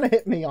 You're gonna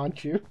hit me,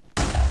 aren't you?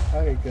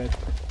 Okay, good.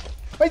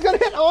 Oh, he's gonna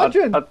hit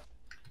Arjun!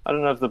 I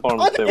don't know if the bottom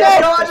Arjun, two. go!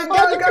 Go, Arjun,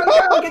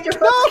 go, get your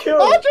first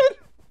kill. Arjun!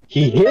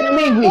 He hit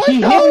me.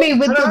 He hit me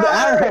with the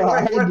arrow.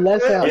 I Wait, had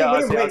less Yeah, I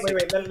health. see, I see.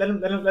 wait.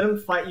 Let him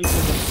fight you.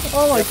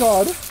 Oh my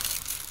god.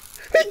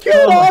 He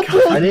killed Oh my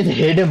Arjun! I didn't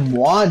hit him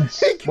once.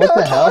 He What killed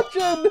the hell?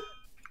 Arjun!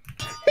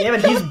 Yeah,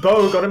 but his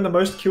bow got him the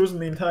most kills in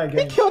the entire He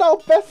game. killed our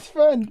best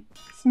friend,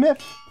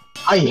 Smith.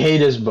 I hate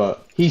his bow.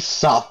 He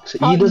sucks.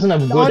 He doesn't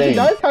have good Arjun, aim.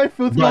 that's how it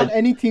feels to be on But-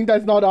 any team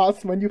that's not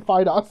us when you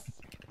fight us.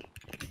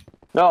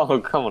 No,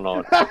 come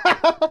on.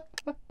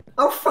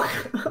 Oh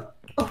fuck!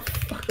 Oh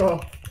fuck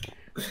off!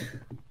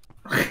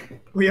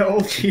 We are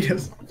all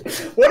cheaters.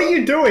 What are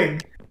you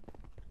doing?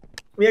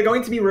 We are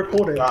going to be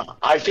reported.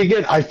 I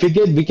figured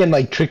we can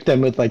like trick them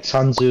with like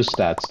Sun Tzu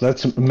stats.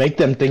 Let's make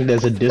them think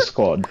there's a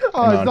Discord in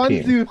our Sun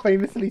team. Tzu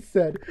famously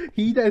said,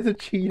 he that is a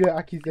cheater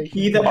accusation.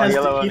 He that Oh, has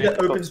yellow he only. that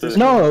opens Got this. two.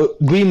 No,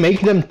 we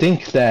make them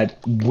think that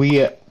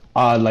we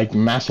are like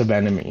massive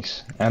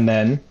enemies, and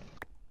then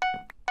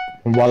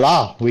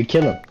voila, we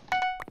kill them.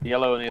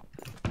 Yellow and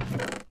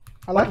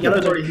I like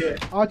Yellow's it. already here.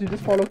 Arjun,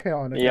 just follow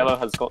Kaon. Okay? yellow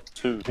has got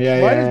 2.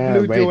 Yeah, What yeah, is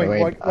blue wait, doing?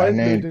 wait. What I is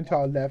blue need. doing to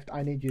our left?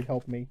 I need you to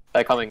help me.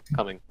 They're coming.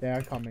 They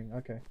are coming,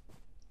 okay.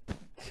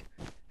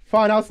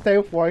 Fine, I'll stay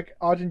with work.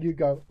 Arjun, you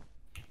go.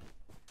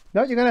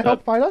 No, you're gonna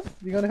help fight us?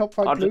 You're gonna help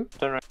fight I'll Blue? just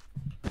turn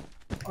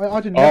around.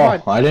 Arjun, never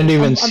mind. I didn't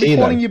even see I'm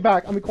calling that. you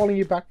back. I'm calling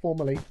you back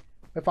formally.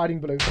 We're fighting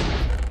Blue.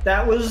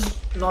 That was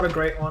not a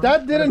great one.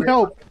 That didn't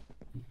help.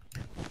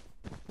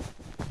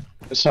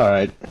 It's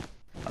alright.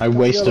 I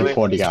wasted Really?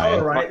 40 iron.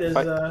 Alright, there's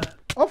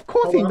Of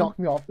course Hold he on. knocked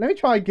me off. Let me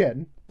try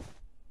again.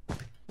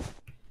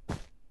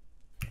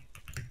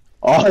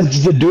 Oh,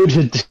 it's the dude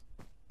with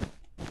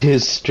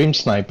his stream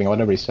sniping,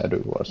 whatever he said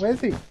it was. Where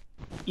is he?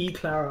 E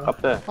Clara.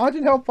 Up there.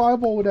 Arjun, help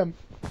fireball with him.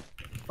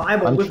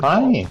 Fireball I'm with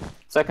trying.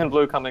 Second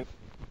blue coming.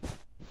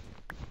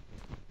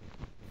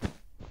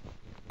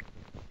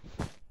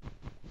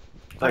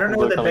 I don't Second know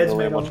blue what the coming, bed's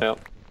William, made watch of. out.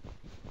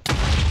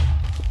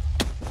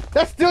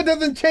 That still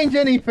doesn't change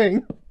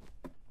anything.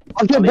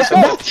 Okay,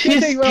 that's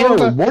his kidding, skill.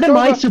 Rover. What am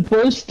I Rover.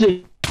 supposed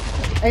to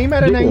Aim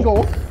at an do?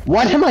 angle.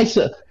 What am I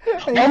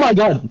Oh my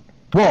god.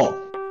 Whoa.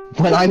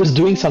 When I was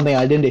doing something,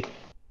 I didn't.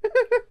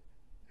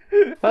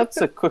 That's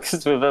the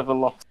quickest we've ever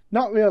lost.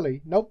 Not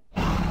really. Nope.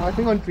 I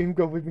think on Dream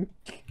Grove we've been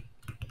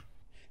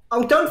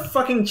Oh, don't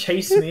fucking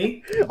chase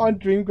me. on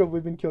Dream Grove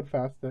we've been killed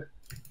faster.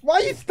 Why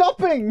are you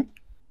stopping?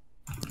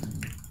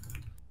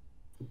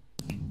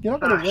 You're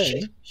not gonna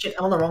win. Shit,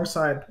 I'm on the wrong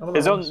side. I'm on the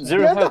He's wrong on side.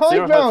 zero He has the health, high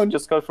 0 ground. health.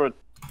 Just go for it.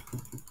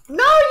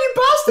 No, you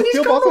bastard! He's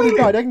Still boss on the guy.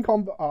 coming! They can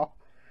combo. Oh.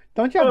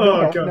 Don't you have Oh,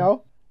 no health God.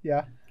 now?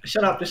 Yeah.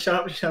 Shut up, just shut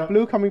up, just shut up.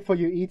 Blue coming for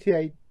you.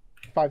 ETA.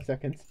 5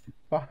 seconds.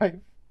 5,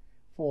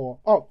 4.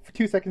 Oh,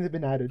 2 seconds have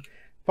been added.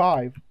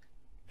 5,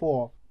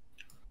 4.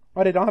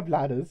 Oh, they don't have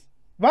ladders.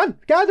 Run!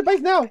 Get out of the base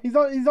now! He's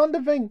on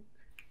the thing.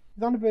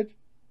 He's on the bridge.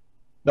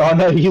 Oh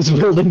no, he's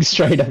building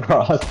straight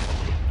across.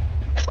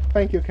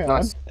 Thank you, Ken.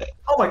 Nice.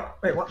 Oh my,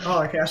 wait, what?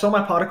 Oh, okay, I saw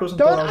my particles and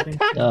Don't thought I was being...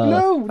 attack Uh, Blue!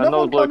 No Another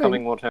one blue coming.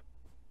 coming, watch out.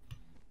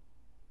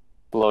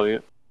 Below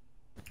you.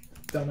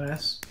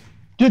 Dumbass.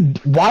 Dude,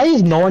 why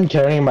is no one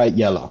caring about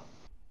yellow?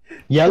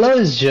 Yellow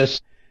is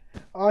just...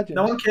 Arjun.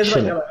 No one cares about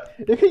Shit. yellow.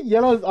 You think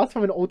yellow is us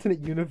from an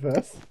alternate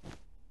universe?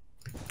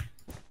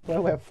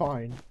 Well, we're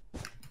fine.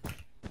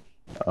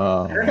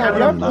 Oh, Yeah, Yeah,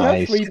 we have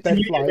nice. 3 bed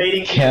Continue flies.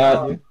 debating.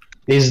 Can't...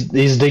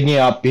 He's digging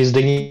up, he's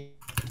digging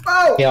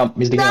Oh! up,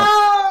 he's digging up.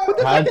 No! What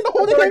the I- fuck in the I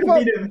holding thought I game could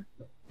for? beat him.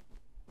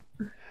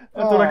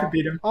 I thought I could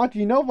beat him.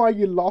 Arjun, you know why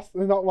you lost?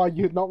 Not why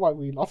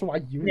we lost.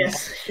 Why you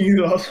Yes,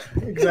 you lost.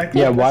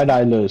 Exactly. Yeah, why'd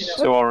I lose?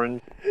 To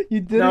orange. lost. You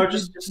didn't. No,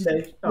 just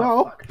stay. Oh,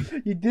 no, fuck.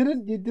 you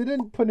didn't. You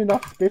didn't put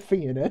enough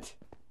spiffy in it.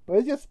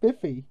 Where's your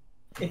spiffy?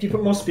 If you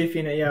put more spiffy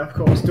in it, yeah, of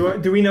course.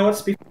 Do we know what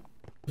spiffy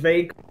is?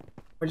 Vague.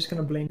 We're just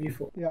gonna blame you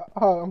for. Yeah.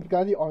 Oh, I'm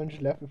glad the orange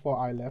left before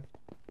I left.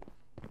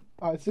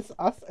 It's just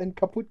us and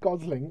Kaput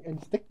Gosling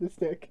and Stick the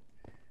Stick.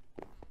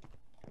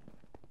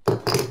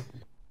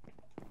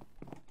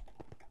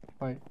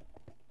 Right.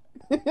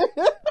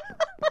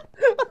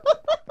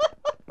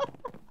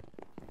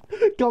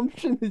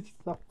 Gumption is just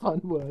a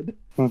fun word.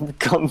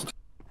 Come.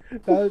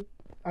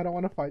 I don't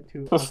want to fight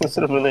two.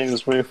 The name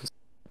is real.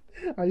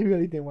 I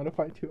really didn't want to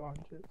fight two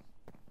oranges.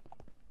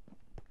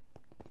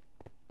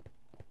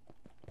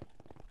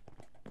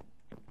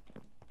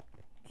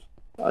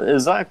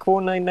 Is that a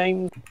coordinate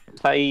name?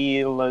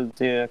 Taylor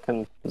Dick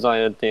and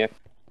Zaya Dick.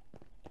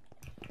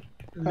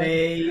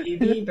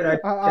 Maybe, but I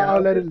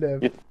I'll doubt let it. it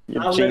live.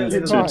 Your I'll let it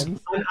jeans live. are Fine.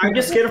 I'm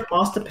just scared of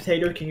Master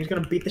Potato King. He's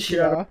gonna beat the shit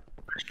out Yeah, of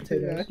mashed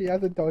potatoes. yeah, he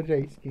has a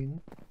dodgy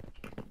skin.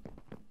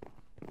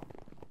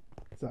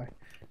 Sorry.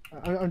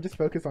 I'm just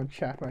focused on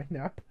chat right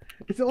now.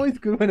 It's always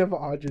good whenever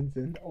Arjun's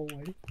in,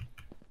 always.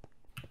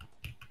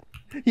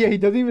 Yeah, he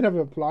doesn't even have a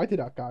reply to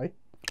that guy.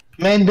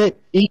 Man, the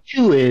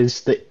issue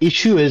is,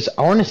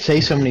 I want to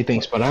say so many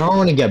things, but I don't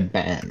want to get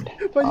banned.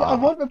 But I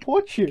won't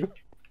report you.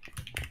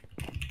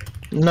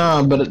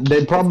 No, but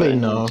they probably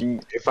know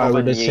if I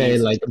were to say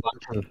Jeans. like a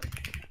bunch of...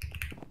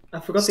 I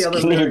forgot the other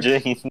Skinny lyrics.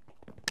 jeans.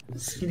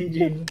 Skinny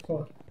jeans.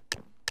 What?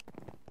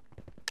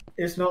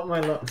 It's not my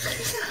luck.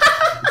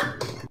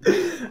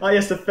 Oh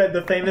yes, the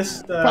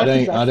famous. I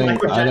Michael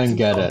don't Jackson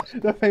get song.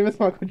 it. The famous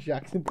Michael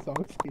Jackson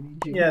song, Skinny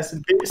Jeans. Yes,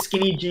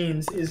 skinny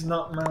jeans is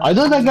not my. I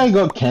thought that guy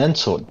got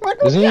cancelled.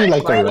 Michael Isn't he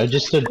like a Jackson.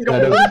 registered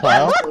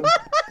pedophile?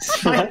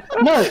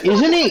 No,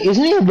 isn't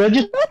he a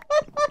registered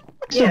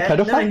Yeah, no,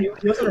 pedophile?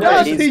 he wasn't a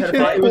Yes, registered he pedophile.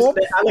 just It was walked.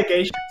 the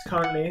allegations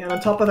currently, and on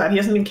top of that, he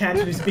hasn't been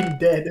cancelled. He's been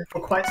dead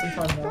for quite some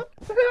time now.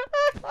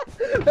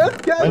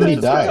 That's When did he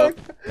die?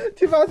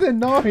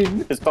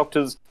 2009. His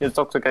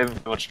doctor gave him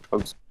too much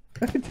drugs.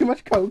 Too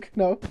much coke,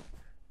 no.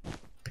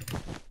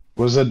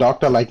 Was the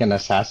doctor like an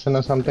assassin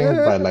or something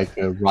by like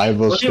a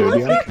rival Was he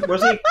studio?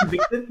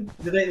 convicted?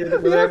 Were they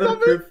able Yeah, to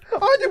something. prove?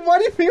 Oh, why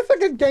do you think it's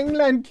like a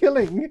gangland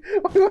killing?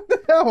 What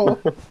the hell?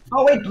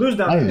 Oh wait, Blue's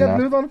down I there. know. Yeah,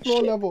 Blue's on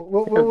floor Shit. level.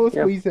 We'll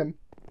Yeah. squeeze him.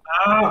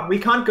 Ah, we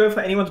can't go for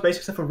anyone's base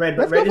except for red,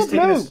 but Let's red go is for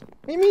taking Blue. us.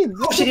 What do you mean?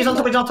 Oh shit, he's on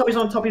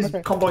top, he's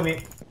Okay. comboing me.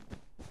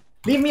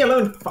 Leave me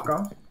alone,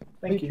 fucker.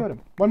 Thank You you. killed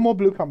him. One more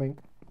blue coming.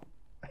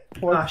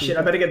 Ah shit,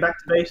 I better get back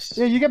to base.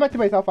 Yeah, you get back to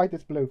base. I'll fight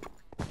this blue.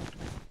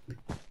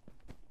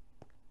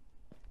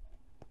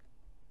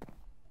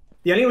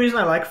 The only reason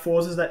I like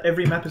fours is that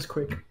every map is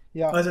quick.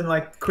 Yeah. As in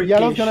like quick.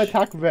 Yellow's gonna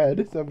attack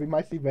red, so we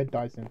might see red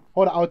die soon.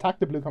 Hold on, I'll attack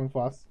the blue coming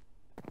for us.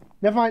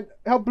 Never mind.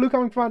 Help blue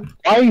coming front.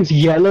 Why is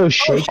yellow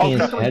shaking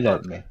his shit. head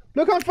at me?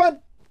 Blue coming front.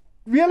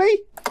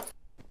 Really?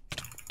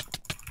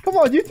 Come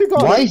on, you two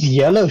got Why it. is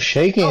yellow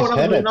shaking Oh, his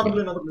head at me?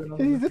 another blue.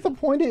 He's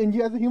disappointed in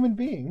you as a human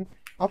being.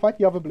 I'll fight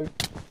the other blue.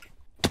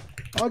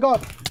 Oh my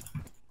god.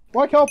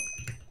 White help.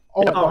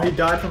 Oh my Oh, god. he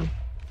died from.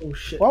 Oh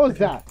shit. What was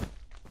that?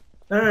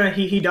 No,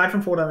 he died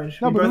from 4 damage.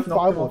 No, We but who both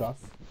knocked him firewalled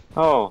off. us?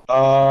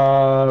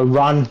 Oh.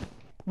 Run.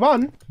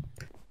 Run.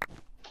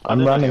 I I'm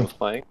didn't know he running. was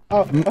playing.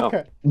 Oh,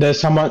 okay. There's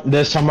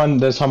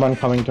someone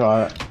coming to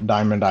our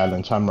Diamond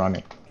Island, so I'm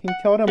running. Can you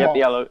tell them Yep, off?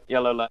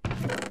 yellow left.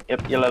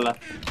 Yep, yellow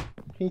left.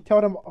 Can you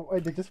tell them? Oh,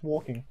 wait, they're just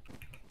walking.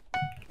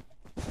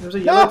 There's a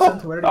yellow No!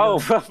 center. Where did he Oh, go?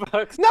 for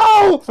fuck's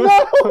No!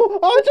 No!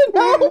 Arjun,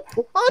 no!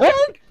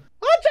 Arjun!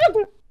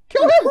 Arjun!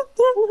 Kill him!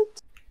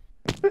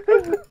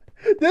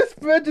 This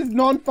bridge is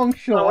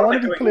non-functional. Oh, I what want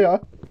am to I be doing? clear.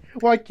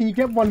 Like, can you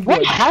get one What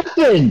wood?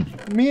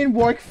 happened? Me and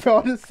Warwick fell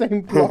at the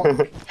same block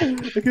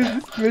because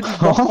this bridge is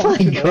Oh my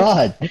non-functional.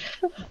 god!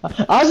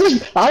 I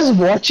was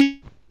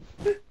watching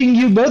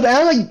you both, and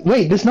I'm like,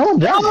 wait, there's no one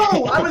down.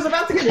 Oh, I was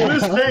about to get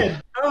blue's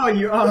head. Oh,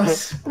 you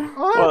ass.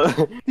 Ah, Well,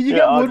 did you yeah,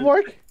 get wood,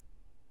 Warwick?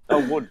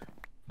 Oh, wood.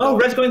 Oh,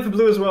 red's going for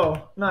blue as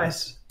well.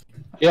 Nice.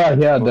 Yeah,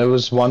 there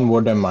was one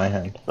wood in my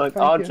hand. Like, Thank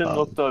you. Arjun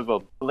looked over,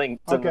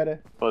 blinked, I'll and get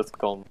it. both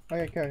gone.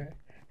 Okay.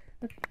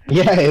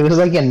 Yeah, it was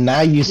like a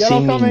now you see Yellow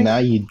me, coming. now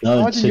you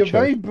don't Arjun, you're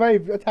very situation.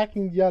 brave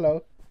attacking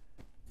yellow.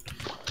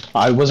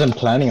 I wasn't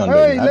planning on Oh,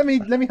 doing wait,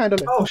 that. let me handle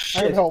it. Oh I have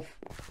shit. help.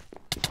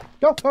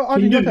 Go, Can you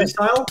Arjun, do go first.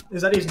 missile?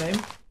 Is that his name?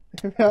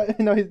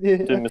 No, his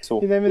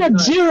missile. name He had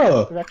is...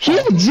 zero! He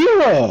had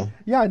zero!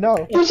 Yeah, I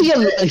know. Who's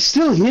he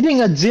still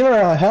hitting at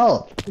 0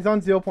 health? He's on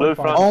Blue 0.5.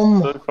 front,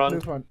 blue Blue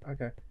front. front,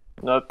 okay.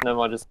 Nope, never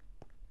mind, just...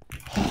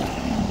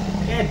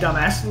 Yeah,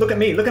 dumbass. Look at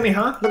me,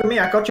 huh? Look at me,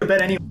 I got your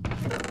bed anyway.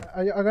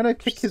 I'm gonna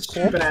kick his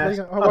corpse. Stupid ass.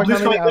 Oh, Oh,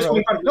 blue's coming, blue's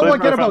coming. No, Blue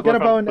get a bow, front, get a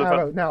bow and blue arrow.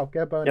 front. Now,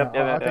 get a bow and Yep,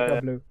 arrow. yeah, I'll take yeah, out yeah.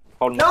 blue.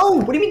 Hold on. No!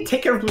 What do you mean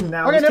take care of blue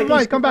now? Okay, He's never taking mind,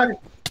 his- come back.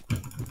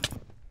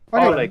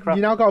 Holy Okay, crap.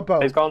 you now got a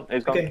bow. He's gone,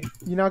 he's gone. Okay.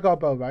 You now got a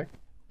bow, right?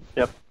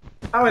 Yep.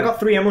 Oh, I got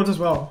 3 emeralds as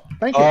well.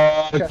 Thank you.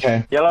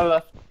 Okay. Yellow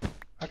left.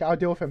 Okay, I'll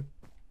deal with him.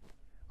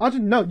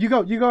 Arjun, no, you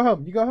go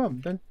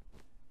home. Then.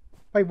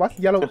 Wait, what's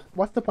yellow?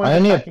 What's the point I of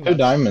only have attacking 2 us?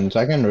 diamonds,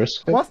 I can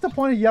risk it. What's the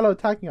point of yellow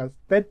attacking us?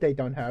 Bet they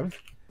don't have.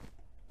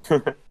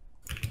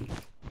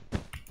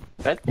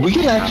 We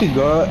can actually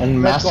go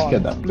and Red's massacre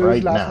gone. them Blue's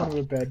right last now. one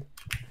with bed.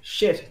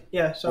 Shit.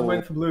 Yeah, so I'm Oh.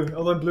 waiting for blue.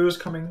 Although blue is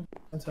coming.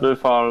 Blue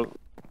far,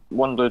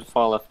 one blue to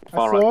far left, I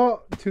far right. saw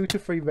 2 to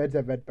 3 reds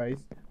at red base.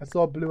 I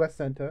saw blue at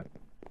center.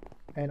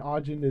 And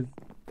Arjun is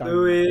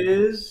Blue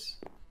is...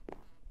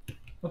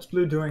 What's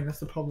blue doing? That's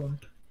the problem.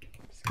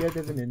 scared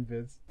there's an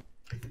invis.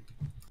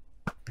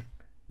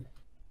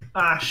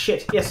 Ah,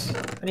 shit. Yes.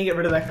 I need to get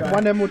rid of that guy.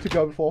 1 emerald to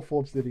go before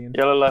 4 obsidian.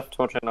 Yellow left,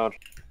 torch and nod.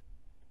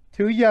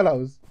 2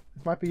 yellows.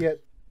 This might be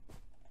it.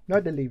 No,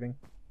 they're leaving.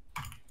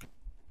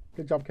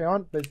 Good job,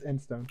 Kaon. There's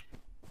endstone.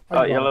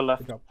 Oh, you got yellow it.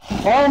 left. Good job.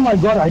 Oh my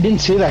god, I didn't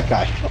see that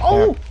guy.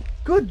 Oh,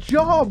 good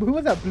job. Who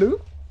was that?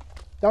 Blue?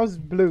 That was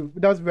blue.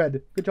 That was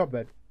red. Good job,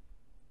 red.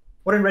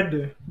 What did red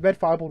do? Red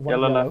fireballed 1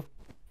 Yellow yellow. left.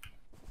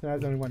 So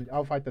there's only 1.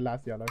 I'll fight the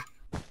last yellow.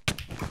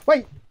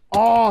 Wait.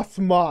 Oh,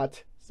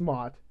 smart.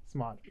 Smart.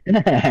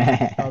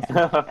 That was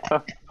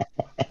smart.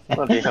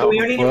 Bloody So hell.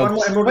 we only need one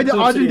more emerald. Wait, did and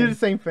 2 Arjun do obsidian. the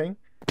same thing?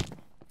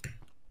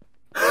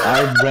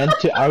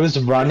 I was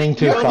running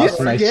too You're fast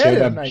and I scared showed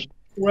him, up. mate.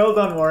 Well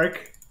done,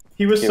 Warwick.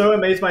 He was so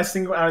amazed by a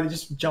single arrow, he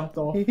just jumped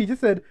off. He just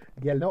said,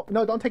 yeah, no,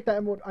 don't take that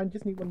emerald. I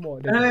just need 1 more.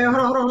 Hey,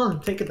 hold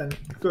on. Take it then.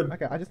 Good.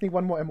 Okay, I just need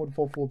 1 more emerald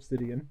for 4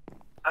 obsidian.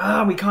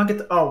 Ah, we can't get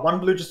the... Oh, 1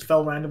 blue just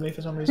fell randomly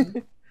for some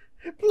reason.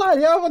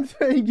 Bloody hell, I'm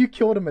saying you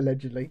killed him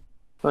allegedly.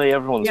 Hey,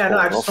 everyone's Yeah, no,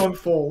 I fallen just off. saw him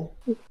fall.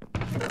 No,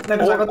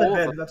 because I got the Oh,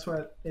 head, that's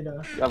why, you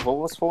know. I've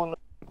almost fallen.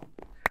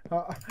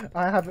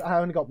 I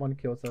only got 1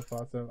 kill so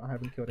far, so I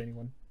haven't killed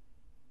anyone.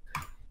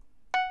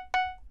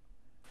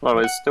 Well,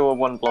 it's still a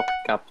 1 block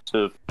cap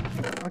to...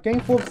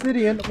 Getting 4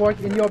 obsidian, what,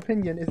 in your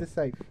opinion, is it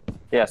safe?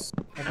 Yes.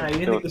 Ah, you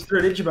didn't think this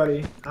through, did you,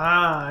 buddy?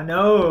 Ah, I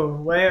know.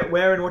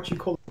 Where and what you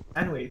call a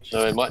sandwich.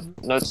 No, it might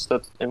notice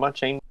that it might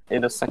change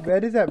in a second.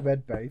 Red is at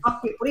red base.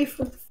 Fuck, wait, what are you,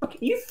 fuck, are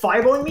you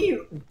fireballing me,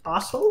 you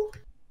asshole?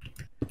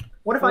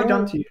 What have I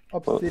done to you?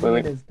 Obsidian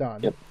wait. is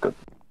done. Yep, good.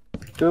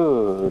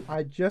 Good.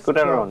 I just Good,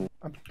 everyone.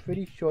 I'm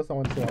pretty sure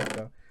someone saw it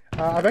though.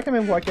 I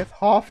recommend I guess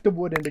half the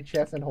wood in the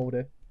chest and hold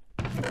it.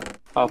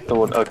 Half the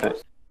wood, okay.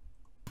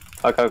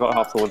 Okay, I got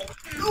half the wood.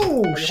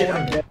 Oh, shit,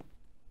 I'm dead.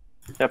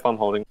 Yep, I'm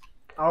holding.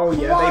 Oh,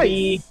 yeah,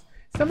 baby. Nice!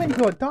 So many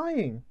people are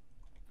dying.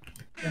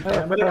 Okay,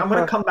 I'm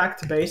gonna come back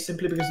to base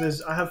simply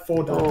because I have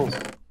 4 diamonds.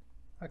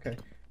 Okay.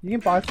 You can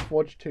buy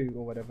Forge 2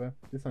 or whatever.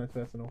 This one is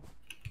personal.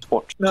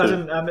 Watch. No, as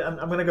in, I'm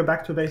gonna go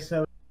back to base,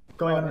 so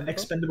going on an info?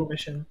 expendable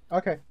mission.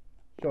 Okay.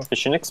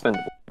 Mission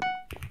expendable.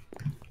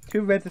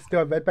 2 reds are still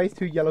at red base,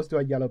 2 yellows still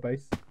at yellow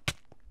base.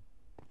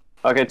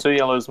 Okay, 2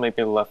 yellows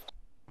maybe left.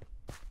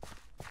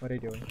 What are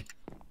they doing?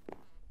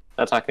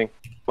 Attacking.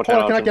 Watch Oh,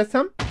 out, can I Arjun. get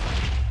some?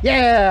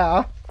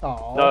 Yeah!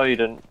 Oh. No, you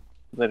didn't.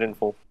 They didn't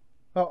fall.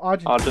 Oh,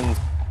 Arjun. Arjun's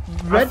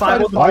Red tried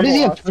to Why does he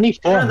fireball have us.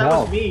 24 Yeah, that was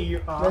health? me,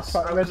 you ass.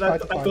 Red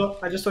tried to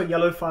I just saw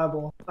yellow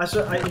fireball.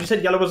 You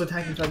said yellow was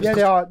attacking, so I just Yeah,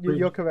 they are. green.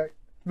 You're correct.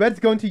 Red's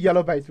going to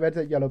yellow base. Red's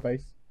at yellow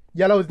base.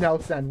 Yellow is now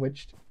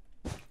sandwiched.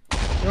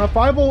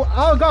 Fireball.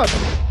 Oh god.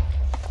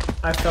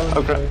 I fell into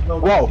Okay. it. Well,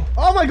 Whoa!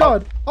 Oh my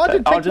god.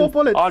 Arjun, take more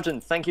bullets.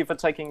 Arjun, thank you for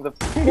taking the.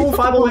 Ooh,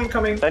 fireball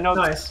incoming. They know-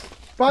 Nice.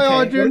 Bye, Okay, what are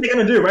Arjun. they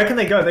gonna do? Where can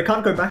they go? They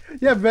can't go back.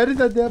 Yeah, Red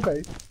is at their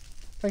base.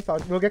 Thanks,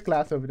 Arjun. We'll get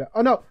glass over there.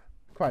 Oh no.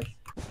 Christ.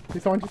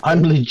 Did someone just...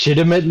 I'm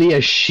legitimately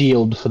a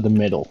shield for the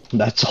middle.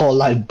 That's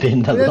all I've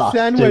been the They're last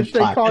sandwiched. 2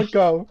 They fights. can't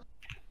go.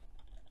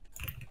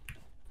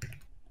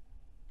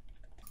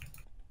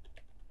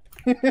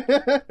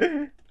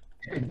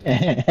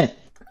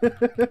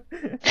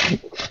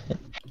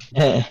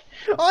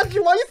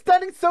 Arjun, why are you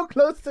standing so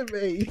close to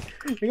me?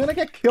 You're gonna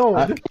get killed.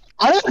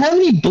 I don't have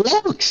any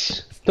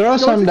blocks! Throw Don't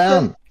some you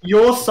down.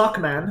 You're suck,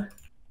 man.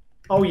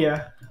 Oh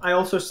yeah, I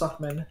also suck,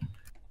 man.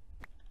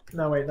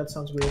 No wait, that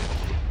sounds weird.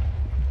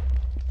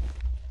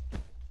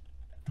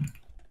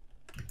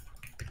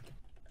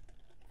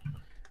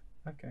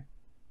 Okay.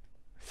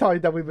 Sorry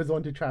that we was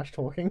on to trash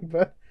talking,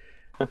 but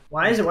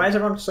Why is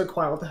everyone so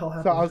quiet? What the hell so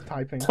happened? I was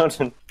typing.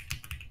 Arjun,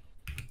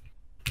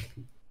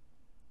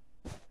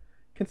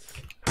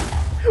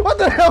 What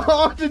the hell,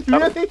 Arjun?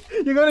 Really?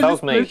 You're gonna that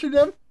just was me. push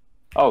them?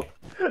 oh,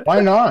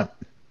 Why not?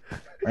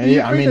 I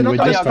You mean, think we're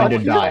they're just not going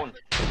to gonna die.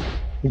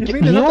 You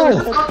think they're not No!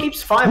 gonna- Fuck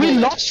keeps We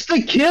fireballing. lost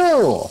the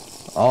kill!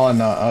 Oh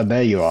no, oh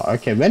there you are.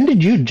 Okay, when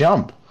did you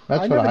jump?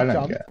 That's I what never I don't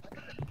jumped. get.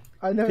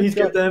 I know. Please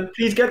get them.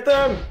 Please get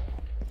them.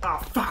 Ah,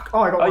 fuck.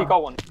 Oh, I got oh, one. you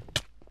got one.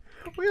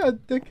 We are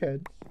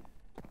dickheads.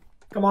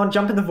 Come on,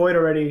 jump in the void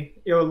already.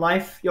 Your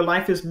life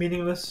is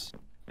meaningless,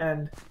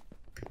 and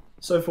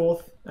so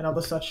forth, and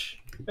other such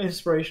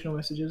inspirational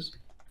messages.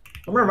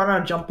 I'm gonna run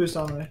out of jump boost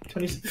armor.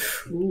 20.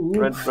 Ooh.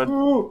 Red.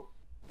 Ooh.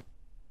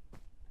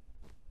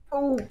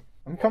 Oh.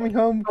 I'm coming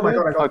home. Oh my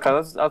god, I got. Okay,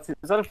 is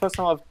that the first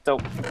time I've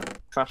dealt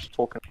trash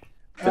talking?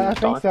 I Didn't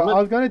think die so. from it? I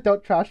was gonna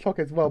doubt trash talk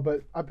as well,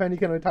 but apparently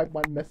can only type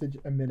one message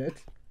a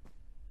minute.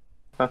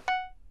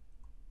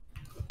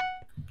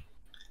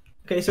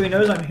 Okay, so he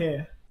knows I'm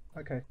here.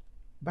 Okay.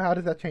 But how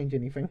does that change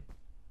anything?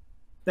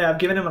 Yeah, I've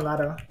given him a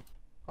ladder.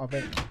 Of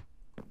it.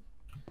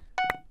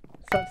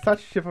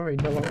 Such chivalry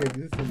no longer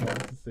exists in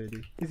Monster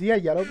City. Is he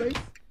at yellow base?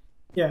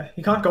 Yeah,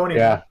 he can't go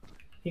anywhere. Yeah.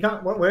 He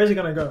can't. Where is he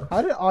gonna go?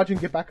 How did Arjun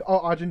get back? Oh,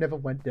 Arjun never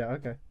went there.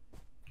 Okay.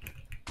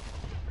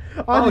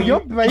 Oh, Arjun, you're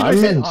you- braver I'm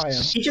than in I am.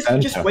 He just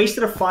Center.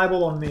 wasted a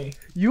fireball on me.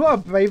 You are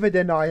braver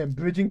than I am,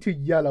 bridging to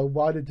yellow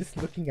while they're just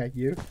looking at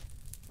you.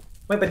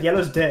 Wait, but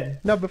yellow's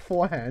dead. No,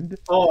 beforehand.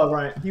 Oh,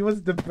 right. He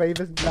was the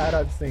bravest lad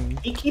I've seen.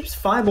 He keeps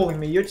fireballing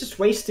me. You're just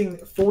wasting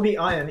 40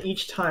 iron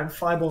each time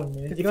fireballing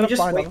me. Is he gonna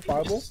find another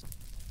fireball?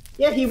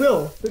 Yeah, he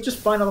will. He'll just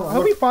find another I one.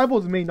 hope he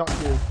fireballs me, not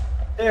you.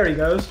 There he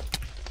goes.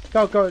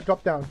 Go,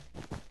 drop down.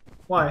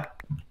 Why?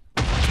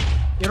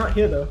 You're not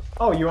here though.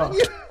 Oh, you are.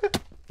 You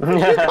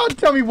can't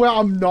tell me where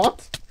I'm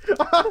not.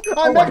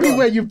 I'm my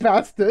everywhere, God. you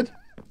bastard.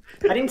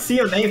 I didn't see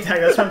your name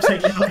tag. That's why I'm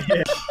saying you're not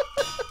here.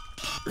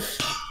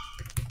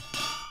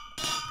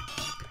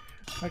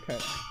 Okay.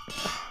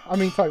 I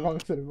mean, sorry, wrong,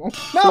 said it wrong.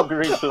 No! No!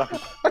 Green flag.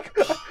 I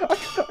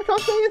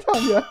can't say it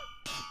on you.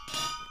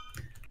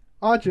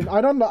 Arjun,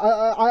 I don't know.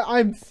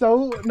 I'm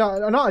so no.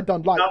 I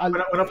don't like. No, I, we're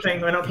not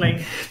playing. We're not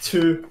playing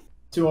two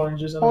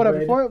oranges. And hold a on,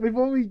 red.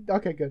 before we.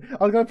 Okay, good.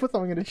 I was gonna put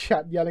something in the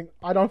chat yelling,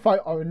 "I don't fight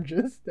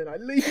oranges." Then I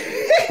leave.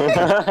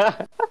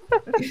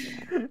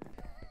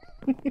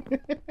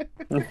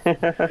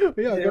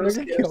 Yeah, I'm gonna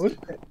get killed.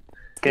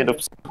 Scared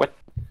of sweat.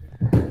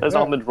 There's Yeah.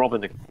 Armored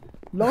Robin.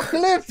 Long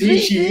live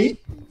GG.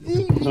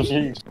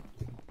 GG.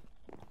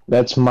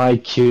 That's my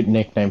cute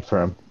nickname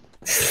for him.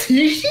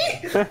 You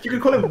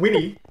could call him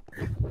Winnie.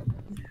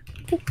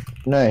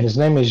 No, his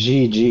name is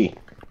GG.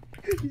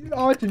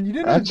 Arjun, you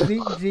didn't know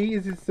That's- G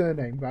is his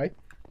surname, right?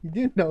 You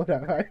didn't know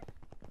that, right?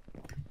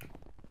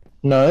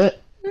 No,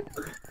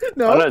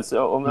 No. Oh, no, it's,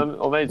 or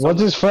maybe it's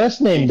what's his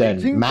first name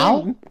then? Jinping.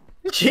 Mao?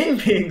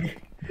 Jinping.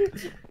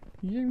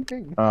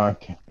 Jinping. Oh,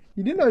 okay.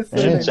 You didn't know his I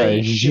surname. didn't say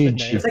was his given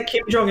Gigi. name. It's like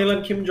Kim Jong Il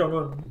and Kim Jong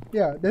Un.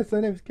 Yeah, their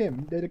surname's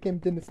Kim. They're the Kim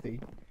dynasty.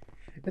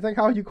 It's like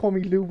how you call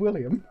me Lou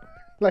William.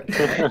 Like,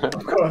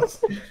 Of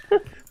course.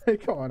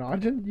 come on,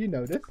 Arjun, you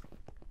know this.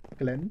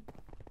 Glenn.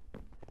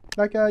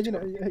 Like, you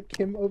know,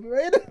 Kim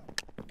overrated.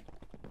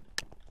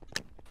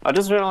 I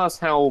just realised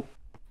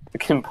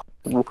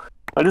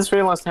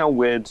how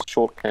weird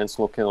short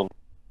cancel can on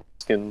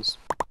skins.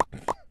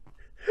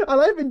 I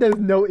like when there's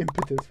no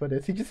impetus for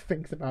this. He just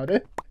thinks about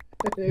it.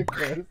 Of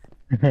course.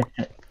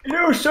 You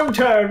know,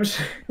 sometimes.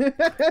 You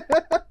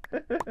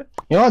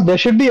know what? There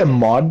should be a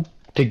mod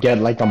to get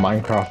like a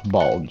Minecraft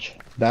bulge.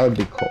 That would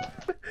be cool.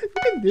 You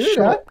can do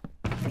Sure. that.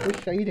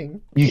 With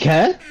shading. You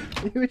can?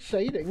 With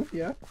shading,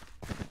 yeah.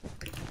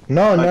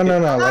 No,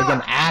 like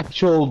an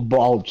actual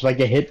bulge, like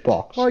a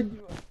hitbox.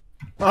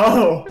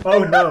 Oh, Oh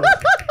no.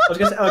 I was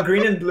gonna say,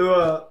 green and blue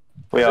are.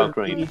 We are beat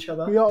green. each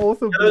other. we are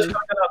also Yellow's blue.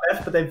 coming on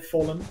left, but they've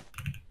fallen.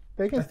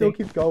 They can I still think.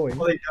 keep going.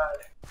 Well, they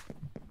died.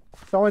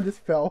 Someone just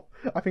fell.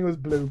 I think it was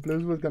blue. Blue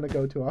was gonna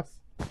go to us.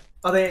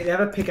 Oh, they have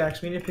a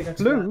pickaxe. We need a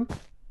pickaxe. for Blue?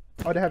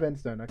 Oh, they have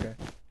endstone. Okay.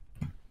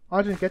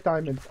 Arjun, get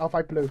diamonds. I'll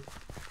fight blue.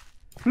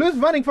 Blue's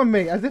running from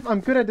me as if I'm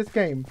good at this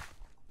game. that.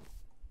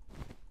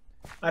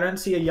 I don't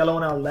see a yellow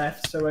on our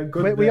left, so we're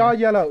good. Wait, we there. are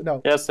yellow.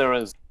 No. Yes, there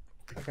is.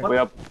 Okay. We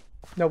are.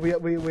 No, we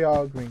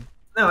are green.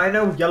 No, I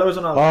know yellow's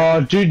on our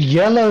left. Oh, dude,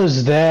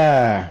 yellow's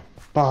there.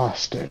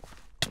 Bastard.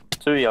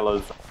 2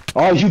 yellows.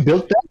 Oh, you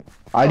built that?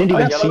 I didn't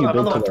even yellow, see you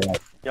another built one. it. Right.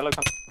 Yellow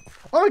come.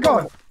 Oh my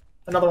god!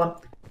 Another one.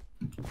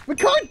 We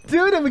can't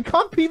do them! We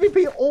can't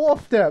PvP all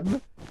of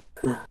them!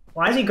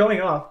 Why is he going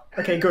up?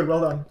 Okay, good.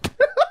 Well done.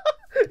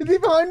 Is he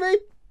behind me?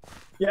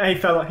 Yeah, he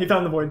fell. He fell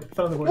in the void. He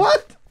fell in the void.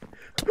 What?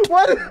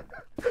 What?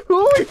 Who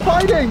are we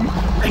fighting?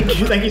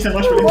 Thank you so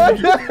much for this.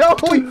 What the hell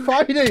are we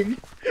fighting?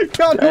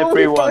 God, who are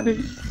we Everyone.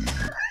 fighting?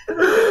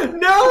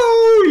 No!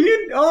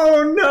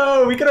 Oh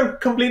no! We could have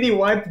completely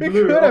wiped We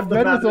blue could off have. the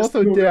Red map. was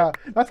also there.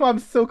 That's why I'm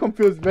so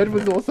confused. Red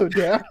was also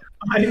there.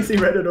 I didn't see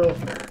red at all.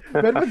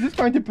 Red was just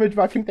trying to bridge,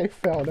 but I think they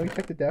fell. Let me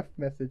check the death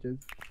messages.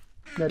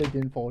 No, they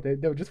didn't fall. They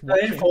were just I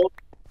didn't watching. fall.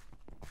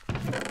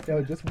 They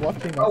were just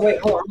watching Oh us. wait,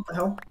 hold on. What the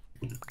hell?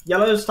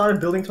 Yellow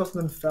started building to us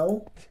and then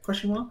fell?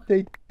 Question mark?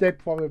 They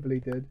probably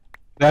did.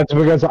 That's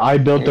because I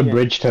built a Yeah.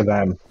 bridge to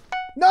them.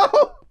 No!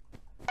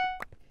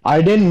 I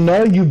didn't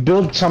know you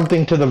built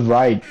something to the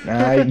right.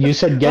 You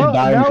said get Well,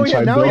 now diamonds, we- so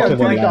I now built we have to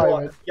the three right.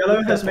 diamonds.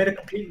 Yellow has made a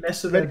complete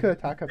mess of Red it. could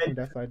attack us from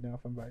that side now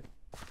from right.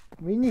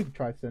 We need to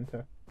try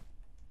center.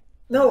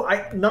 No,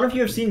 none of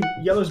you have seen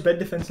Yellow's bed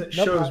defense that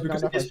Nope, shows none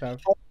because of it us is have.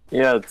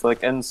 Yeah, it's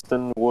like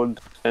instant wood,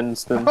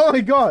 instant. Oh my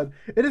god!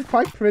 It is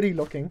quite pretty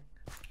looking.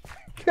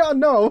 God,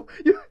 no!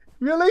 You,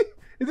 really?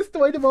 Is this the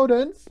way the mode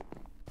ends?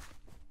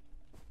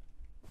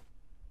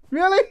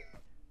 Really?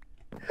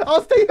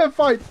 I'll stay here and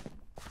fight!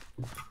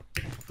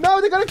 No,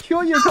 they're gonna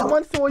kill you!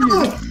 Someone saw you!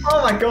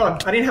 Oh my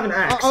god, I didn't have an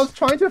axe. I was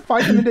trying to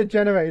fight them in the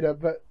generator,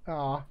 but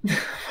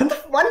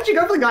Why did you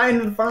go for the guy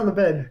in front of the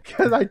bed?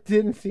 because I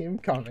didn't see him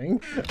coming.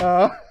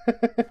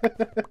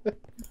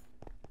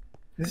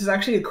 This is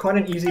actually quite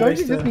an easy Don't base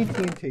you just to... need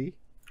TNT?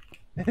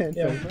 And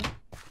Yeah. silver?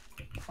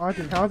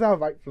 Arjun, how's our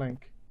right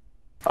flank?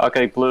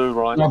 Okay, blue,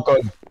 right. Not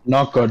good.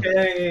 Not good.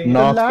 Okay, The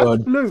Not last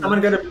good.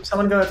 blue.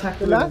 someone go attack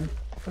the The last.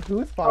 last...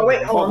 Who is fighting? Oh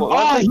wait, hold on.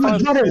 Oh,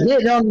 you got a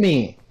hit on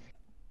me.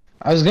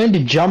 I was going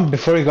to jump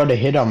before you got a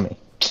hit on me.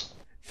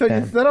 So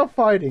Damn. instead of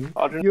fighting,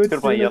 Arjun, you would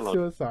goodbye, commit yellow.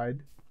 suicide.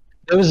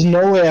 There was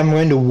no way I'm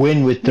going to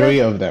win with 3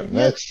 Yeah, of them.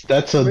 yeah.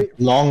 That's a Wait.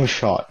 long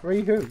shot.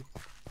 Free who?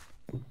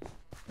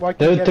 Why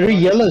There can't are get 3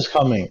 one? yellows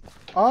coming.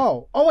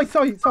 Oh, oh wait,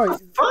 sorry. Fuck!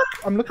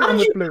 I'm looking How at did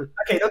with you- blue.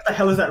 Okay, what the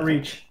hell is that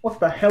reach? What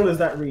the hell is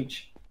that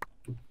reach?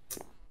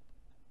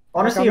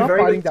 Honestly, I'm a not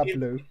very fighting good that team.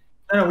 blue.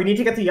 No, we need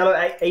to get the yellow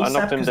ASAP. I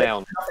knocked him 'cause they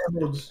down. have enough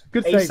emeralds.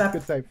 Good ASAP, save,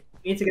 good save.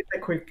 We need to get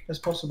there quick as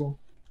possible.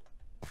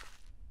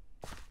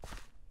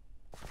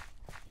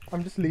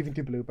 I'm just leaving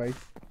to blue base.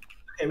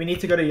 Okay, we need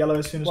to go to yellow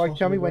as soon as Like, possible.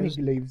 tell me when guys.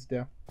 he leaves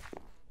there.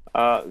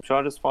 Should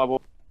I just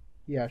fireball?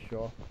 Yeah,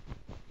 sure.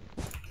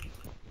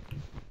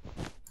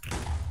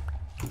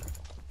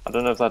 I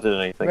don't know if that did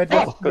anything. Red,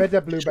 Oh, good.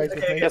 red, blue base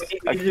with Okay, me. Yes,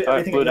 we need to do I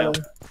everything blew at yellow.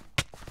 down.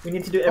 We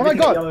need to do Oh my everything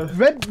at god! yellow.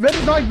 Red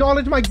does not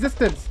acknowledge my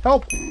existence!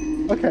 Help!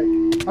 Okay,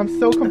 I'm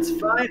so That's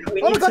fine.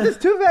 We Oh need my god, to... there's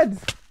 2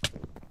 reds!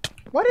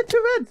 Why did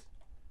 2 reds?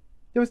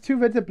 There was 2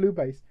 reds at blue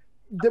base.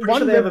 The, Pretty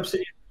sure they have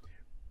obsidian.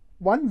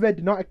 one red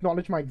did not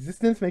acknowledge my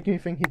existence, making me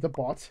think he's a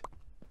bot.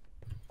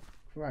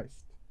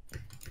 Christ.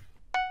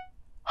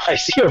 I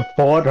see a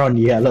fort on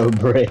yellow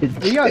bridge.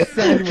 We are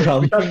sandwiched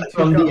from, between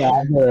from two the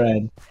guys. other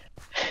end.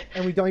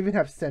 And we don't even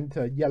have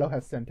center. Yellow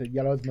has center.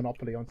 Yellow has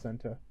monopoly on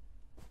center.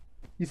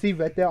 You see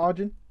red there,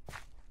 Arjun?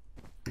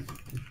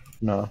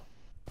 No.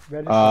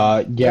 Red is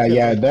Yeah, red is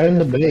yeah, red. they're in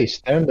the base.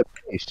 They're in the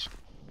base.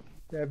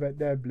 They're red,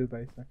 they're blue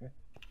base, okay.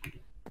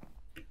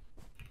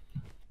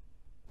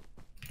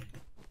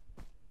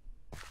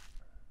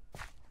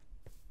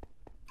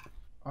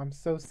 I'm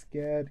so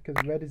scared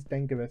because red is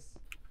dangerous.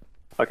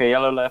 Okay,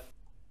 yellow left.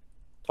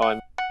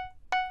 Fine.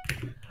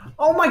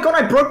 Oh my god,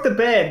 I broke the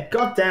bed!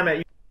 God damn it,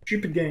 you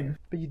stupid game.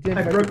 But you didn't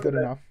I make broke it good the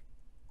bed. enough.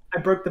 I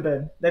broke the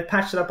bed. They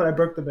patched it up, but I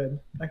broke the bed.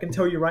 I can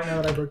tell you right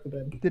now that I broke the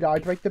bed. Did I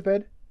break the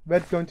bed?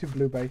 Red's going to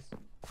blue base.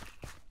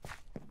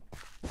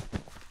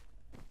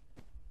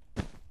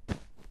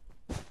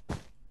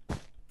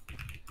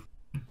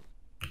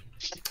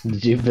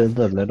 Did you build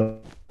a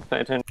little?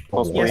 Pay attention.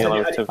 Possible Yes, I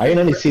yellow did. too. I can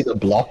only see the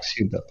blocks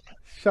you built.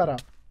 Shut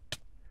up.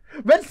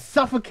 Red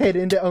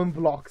suffocated in their own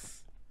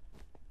blocks.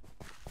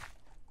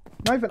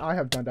 Not even I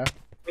have done that.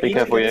 We Be need to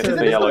careful, get yeah, to Is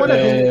the it yellow the one that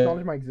there. didn't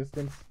acknowledge my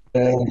existence?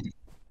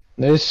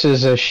 This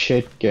is a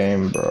shit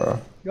game, bro.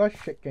 You're a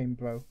shit game,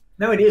 bro.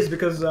 No, it is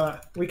because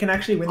we can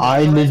actually win.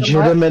 I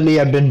legitimately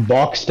have been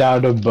boxed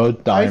out of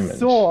both diamonds. I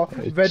saw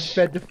It's- Red's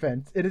bed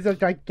defense. It is a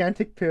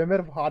gigantic pyramid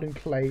of hardened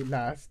clay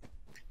last.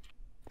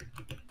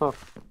 Huh.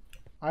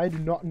 I do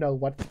not know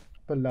what's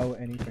below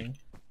anything.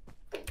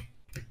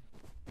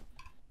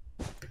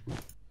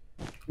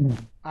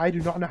 I do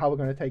not know how we're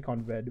going to take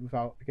on Red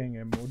without getting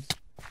emeralds.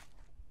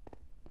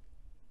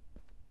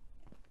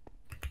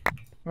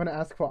 I'm gonna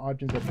ask for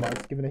Arjun's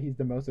advice, given that he's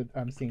the most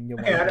senior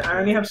one. Okay, I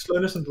only have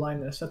slowness and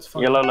blindness. That's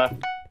fine. Yellow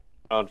left.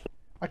 Argent.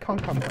 I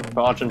can't come home.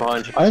 Argent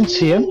behind you. I don't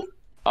see him.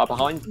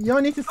 Behind. You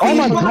don't need to see Oh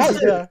my him. God.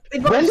 Yeah. They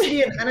broke When-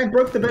 obsidian, and I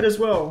broke the bed as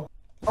well.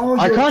 Oh,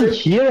 I you're can't dude.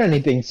 hear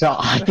anything, so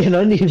I can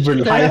only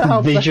rely Yeah,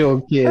 on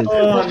visual cues.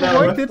 Oh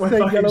no, I did we're say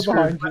fucking yellow screwed.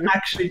 behind We're you.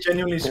 actually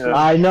genuinely screwed.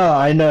 I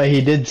know,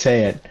 he did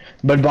say it.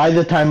 But by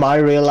the time I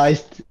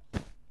realized,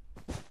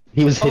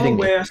 he was hitting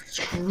me. We're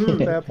screwed.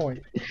 Fair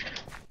point.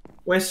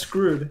 We're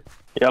screwed.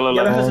 Yellow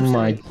Yellow left. has Oh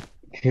my obsidian.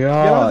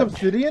 Yellow's god.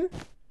 obsidian?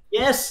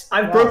 Yes,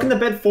 I've Wow. broken the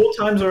bed 4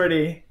 times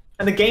already,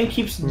 and the game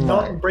keeps Right.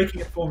 not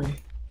breaking it for me.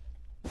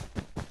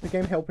 The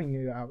game helping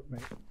you out,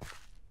 mate.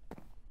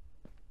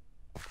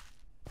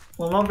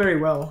 Well, not very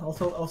well.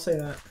 I'll say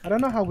that. I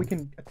don't know how we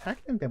can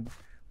attack them then.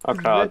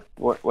 Okay.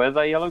 Where'd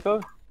that yellow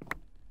go?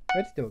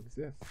 Red still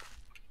exists.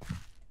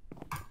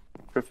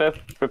 Prepare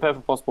for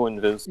possible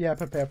invis. Yeah,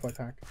 prepare for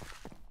attack.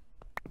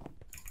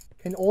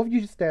 Can all of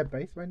you just stay at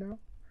base right now?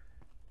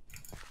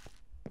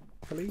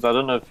 Please? I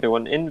don't know if you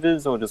want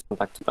invis or just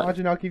back to back.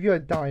 Arjun, I'll give you a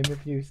dime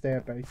if you stay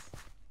at base.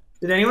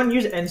 Did anyone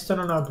use endstone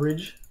on our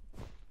bridge?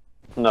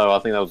 No, I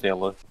think that was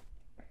yellow.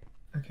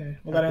 Okay,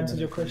 well that answers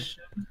your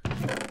question.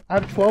 I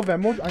have 12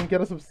 emeralds. I can get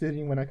us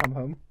obsidian when I come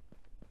home.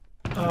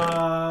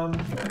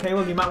 Okay,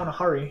 well you might want to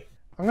hurry.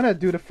 I'm gonna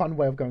do the fun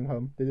way of going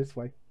home. This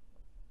way.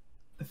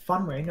 The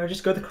fun way? No,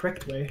 just go the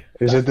correct way.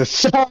 Is it the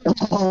sun?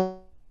 What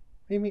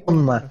do you mean?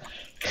 Oh,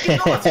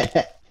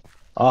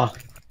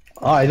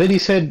 I thought you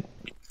said,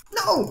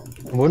 No!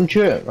 wouldn't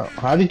you?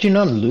 How did you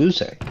not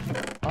lose it?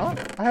 Huh?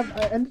 I have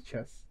ender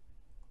chest.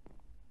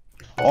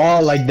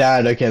 Oh, like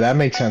that. Okay, that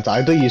makes sense.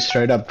 I thought you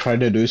straight up tried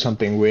to do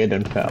something weird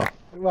and fell.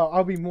 Well,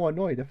 I'll be more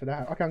annoyed if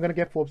that. Okay, I'm gonna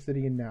get 4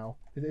 obsidian now.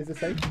 Is it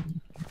safe?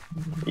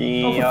 Oh,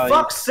 Yeah, for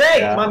fuck's sake!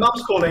 Yeah. My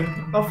mom's calling.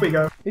 Off we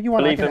go. If you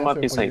want, I believe can it might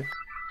answer be for safe.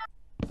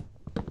 you.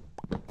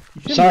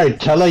 You shouldn't Sorry,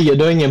 tell her you're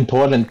doing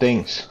important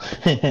things.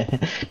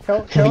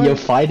 Tell You're her-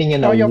 fighting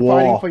in Tell a you're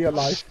fighting war. for your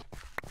life.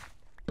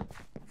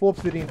 4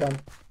 obsidian done.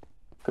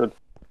 Good.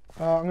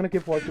 I'm gonna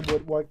give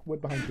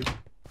wood behind you.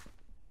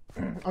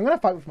 I'm gonna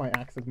fight with my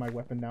axe as my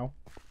weapon now.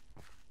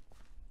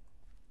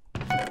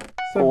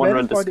 So One red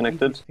red is probably the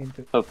disconnected. easiest team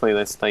to- Hopefully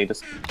they stay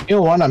this. You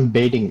know what? I'm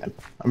baiting them.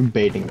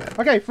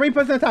 Okay,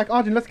 3-person attack.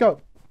 Arjun, let's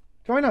go.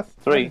 Join us.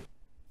 3.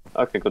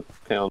 Okay, good.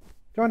 Okay, on.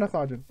 Join us,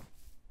 Arjun.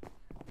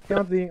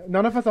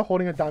 None of us are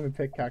holding a diamond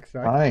pickaxe,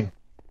 right? Fine.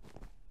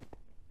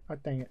 Oh,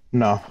 dang it.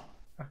 No.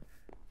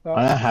 Well,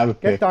 I don't have a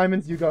get pick.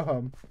 diamonds, you go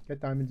home. Get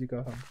diamonds, you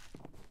go home.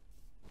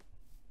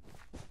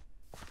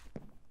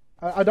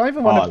 I don't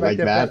even want Oh, to break like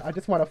their that? bed. I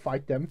just want to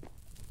fight them.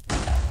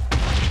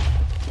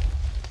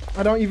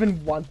 I don't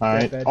even want their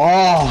Alright. bed.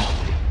 Oh,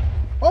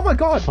 Oh my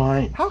god!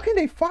 fine. How can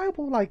they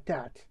fireball like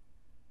that?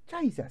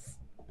 Jesus.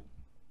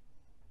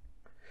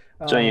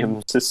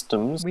 JM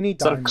Systems. we need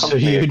Is that a diamonds.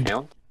 company So you-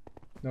 account?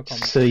 No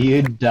comment. So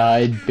you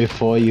died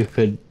before you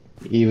could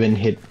even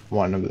hit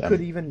one of Could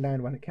them. even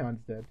land when it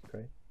counts dead.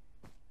 Great.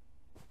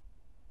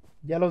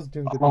 Yellow's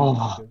doing good. Oh.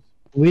 initiatives.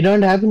 We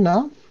don't have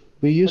enough?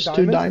 We used For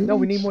 2 diamonds? No,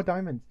 we need more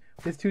diamonds.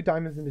 There's 2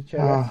 diamonds in the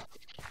chest. Ah.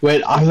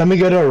 Wait, let me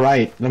go to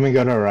right. Let me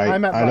go to right.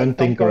 I'm at I right. don't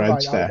think go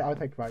right's right. there. I'll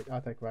take right.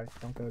 I'll take right.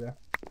 Don't go there.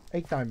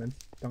 8 diamonds.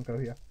 Don't go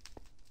here.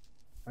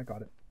 I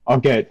got it.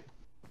 Okay.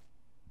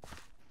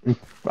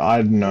 I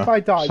don't know. If I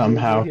die,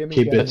 Somehow you'll hear me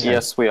keep get it. it.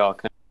 Yes, we are.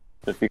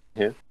 If you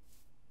can hear.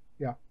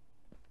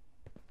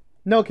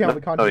 No, Count, we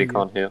can't No, hear you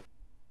can't hear.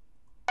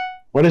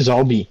 What is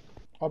Olby?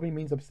 Obby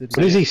means obsidian.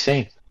 What is he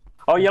saying?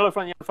 Oh, yellow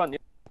front, yellow front.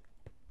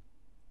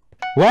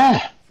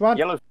 Where? Front.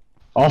 Yellow.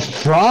 Oh,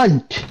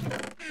 front!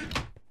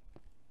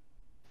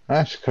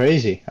 That's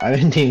crazy. I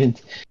didn't even...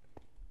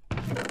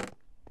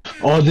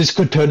 Oh, this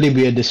could totally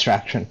be a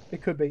distraction.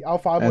 It could be. I'll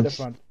fireball the That's-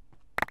 front.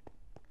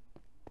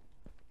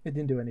 It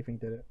didn't do anything,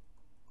 did it?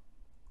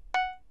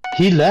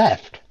 He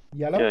left.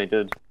 Yellow? Yeah, he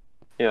did.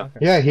 Yeah,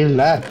 Yeah, he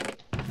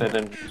left. fed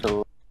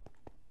into.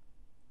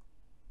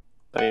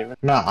 There.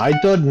 No, I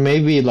thought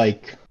maybe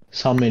like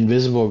some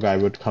invisible guy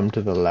would come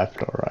to the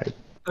left or right.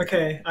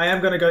 Okay, I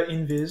am gonna go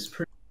invis.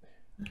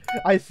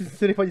 I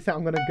sincerely thought you said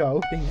I'm gonna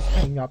go, then you just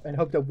hang up and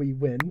hope that we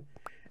win.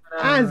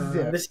 As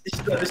if. This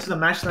is a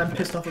match that I'm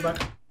pissed off about.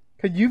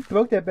 Cause you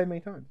broke that bed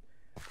many times.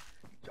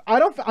 I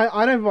don't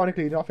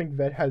ironically don't think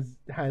Red has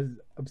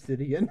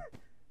obsidian.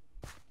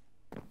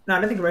 No, I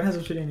don't think red has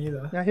obsidian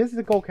either. Now here's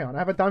the goal count. I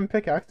have a diamond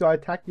pickaxe. Do I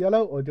attack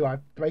yellow or do I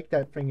break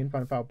that thing in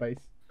front of our base?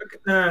 Okay,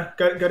 no,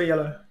 go to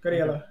yellow. Go to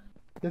yellow.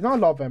 There's not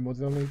a lot of emeralds,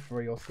 there's only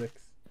 3 or 6.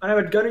 I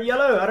know, but go to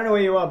yellow. I don't know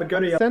where you are, but go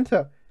to yellow.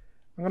 Center.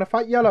 I'm gonna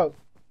fight yellow.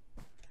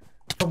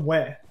 From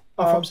where?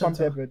 Oh, from From center.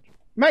 their bridge.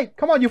 Mate,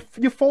 come on,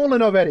 you've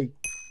fallen already.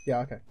 Yeah,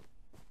 okay.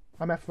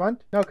 I'm at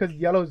front. No,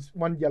 because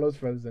one yellow's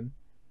frozen.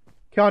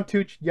 Can't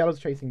touch. Yellow's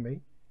chasing me.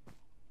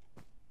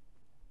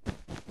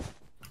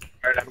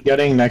 Alright, I'm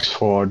getting next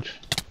forge.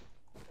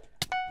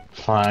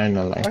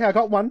 Finally. Okay, I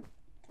got 1.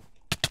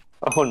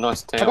 Oh,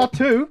 nice tail. I got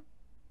 2.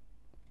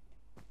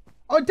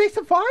 Oh, they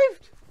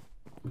survived.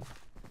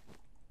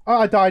 Oh,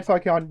 I died. So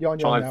you're on your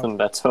Drive now. them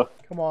better.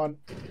 Come on.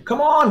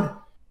 Come on!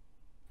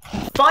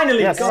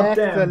 Finally! Yes. God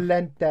damn.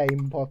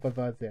 Excelente, por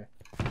favor.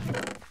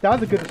 That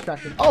was a good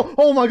distraction.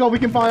 Oh my god, we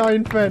can buy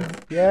Iron Friends.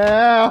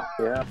 Yeah.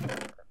 Yeah.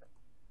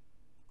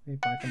 Let me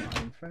buy some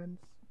Iron Friends.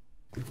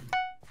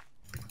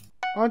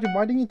 Arjun,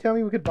 why didn't you tell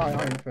me we could buy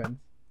Iron Friends?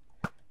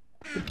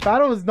 The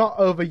battle is not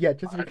over yet,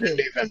 just to be clear.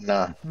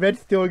 Even Red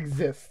still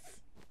exists.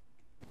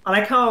 I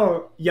like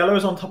how yellow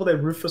is on top of their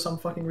roof for some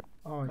fucking reason.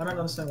 Oh, I don't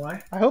understand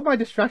why. I hope my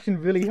distraction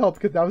really helped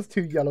because that was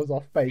 2 yellows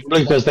off base.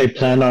 because they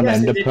plan on Yes,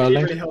 ender it really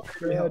pearling. helped.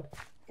 It really helped.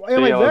 Wait,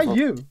 where are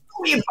you?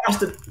 Oh, you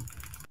bastard!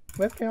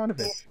 Where's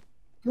Kayanovich?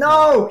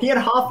 No! He had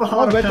half a Oh,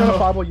 heart. red's on a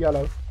fireball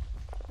yellow.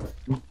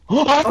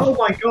 Oh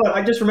my god,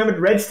 I just remembered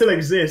red still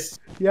exists.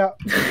 Yeah.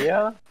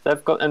 Yeah, they've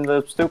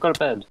still got a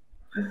bed.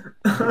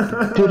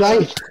 Dude,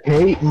 I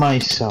hate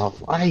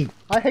myself. I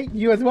hate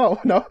you as well.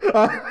 No.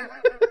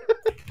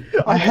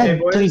 had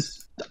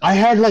boys. I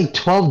had like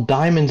 12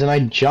 diamonds and I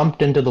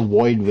jumped into the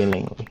void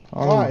willingly.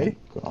 Oh Why?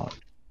 my god.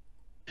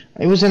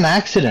 It was an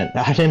accident.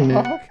 I didn't.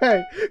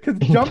 Okay, because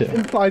jump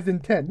implies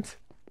intent.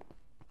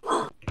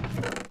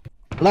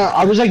 No,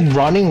 I was like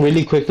running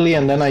really quickly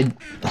and then I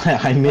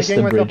missed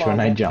getting the bridge myself when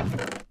I armor.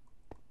 jumped.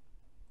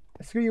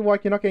 Screw you,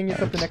 White. You're not getting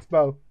yourself the next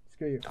bow.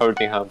 Screw you.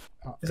 Already have.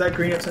 Is that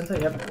green at center?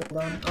 Yep,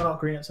 hold on. Oh, not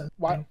green at center.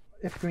 Why?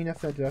 If green has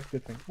center, that's a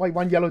good thing. Wait,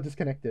 1 yellow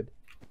disconnected.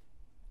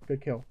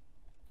 Good kill.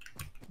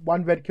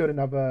 1 red killed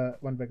another.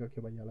 1 red got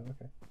killed by yellow.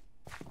 Okay.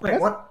 Wait,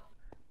 Yes? what?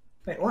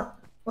 Wait, what?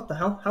 What the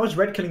hell? How is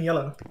red killing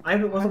yellow? I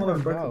wasn't one of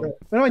them broke the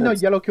No, red. no,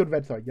 yellow killed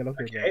red. Sorry, yellow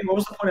killed Okay, red. what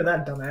was the point of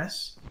that,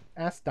 dumbass?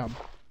 Ass dumb.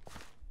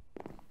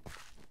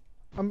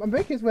 I'm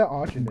very curious where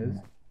Arjun is.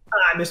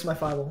 Ah, I missed my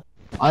fireball.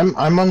 I'm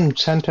on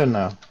center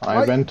now. I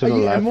What? went to Are the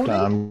you left.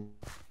 emeralding?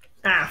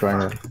 Ah,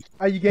 Trying fuck. to...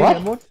 Are you getting What?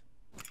 emeralds?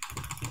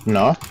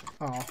 No.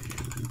 Oh.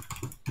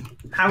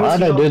 How Why'd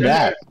he I not do red?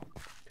 that?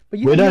 But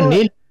you We don't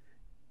need.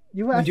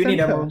 You were We at do need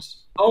center.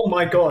 emeralds. Oh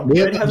my god,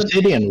 We red have has a...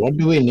 obsidian. What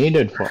do we need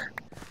it for?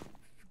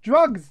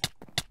 Drugs,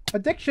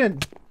 addiction,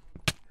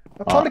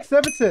 alcoholic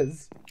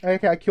services.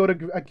 Okay, I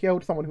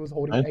killed someone who was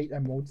holding What? 8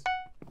 emeralds.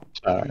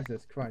 Sorry.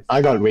 Jesus Christ.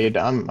 I got weed.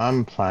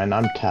 I'm fine.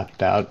 I'm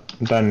tapped out.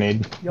 Don't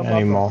need Your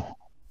any mother. more.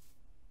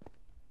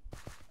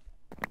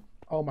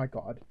 Oh my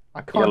god.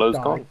 I can't Yellow's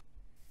die. gone.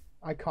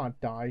 I can't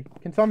die.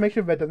 Can someone make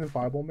sure red doesn't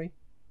fireball me?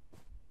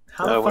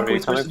 How the where fuck are are we you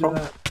supposed to coming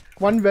do from?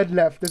 that? 1 red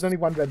left. There's only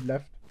 1 red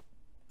left.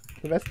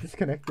 The rest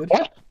disconnected. What?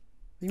 What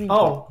do you mean?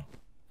 Oh,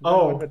 There's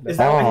only one oh, red is left.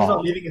 that why he's Oh.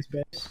 not leaving his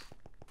base?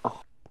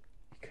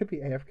 Could be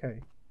AFK.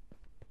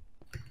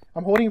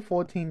 I'm holding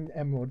 14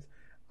 emeralds.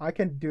 I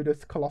can do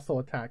this colossal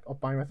attack of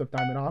buying myself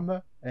diamond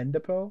armor, ender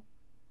pearl.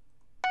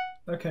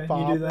 Okay, you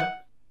Bob. do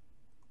that.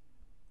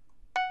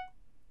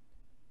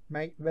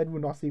 Mate, red will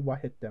not see what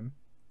hit them.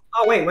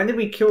 Oh wait, when did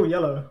we kill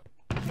yellow?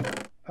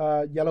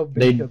 Yellow been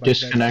They killed by red.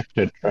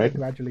 disconnected, right?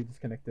 Gradually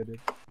disconnected it.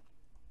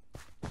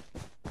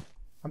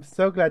 I'm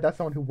so glad that's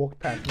someone who walked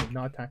past me,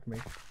 not attacked me.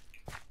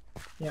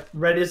 Yeah,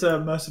 red is a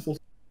merciful...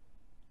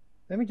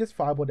 Let me just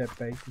fireball that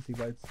base to see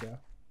what it's there.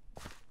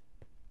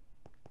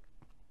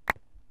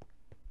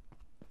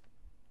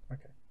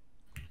 Okay.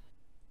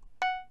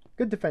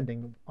 Good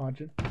defending,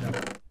 Arjun. No.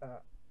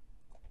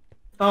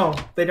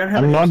 Oh, they don't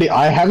have... I'm not.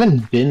 I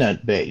haven't been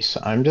at base.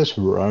 I'm just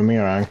roaming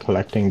around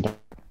collecting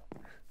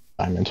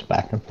diamonds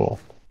back and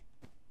forth.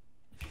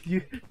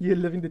 You're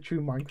living the true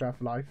Minecraft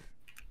life.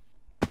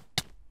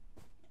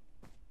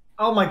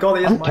 Oh my god,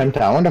 it is I'm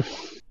tempted. I wonder.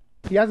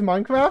 He has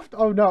Minecraft?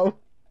 Oh no.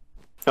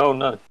 Oh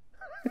no.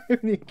 We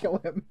need to kill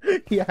him.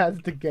 He has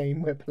the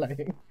game we're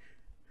playing.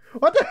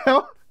 What the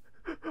hell?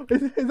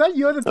 Is that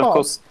you at the Of top?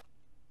 course.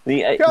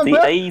 The Come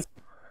on. A's.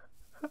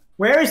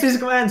 Where is this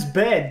man's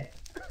bed?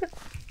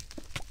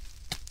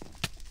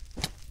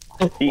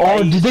 The Oh,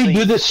 A's did they thing.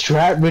 do the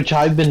strat which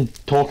I've been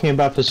talking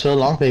about for so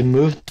long? They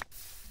moved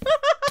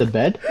the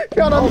bed.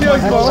 God, I'm Oh here my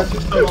as God, well. that's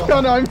just so long.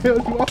 God, I'm here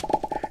as well.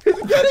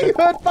 He's getting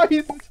hurt by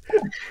his...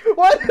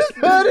 What is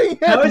hurting him?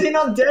 How is he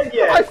not dead I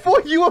yet?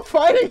 thought you were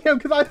fighting him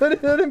because I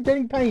heard him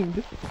getting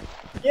pained.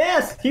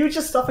 Yes, he was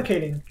just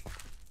suffocating.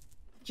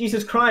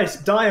 Jesus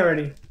Christ, die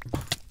already.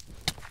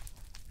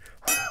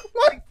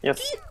 What?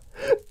 Yes.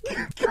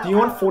 Do you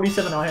want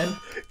 47 iron?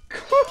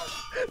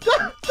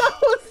 that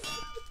was...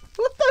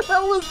 What the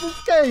hell was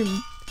this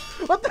game?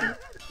 What the...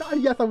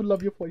 Yes, I would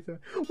love your voice.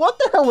 What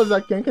the hell was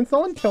that game? Can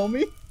someone tell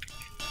me?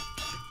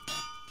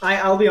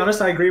 I'll be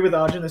honest, I agree with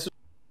Arjun. This is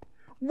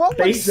What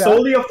was based that?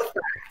 solely off the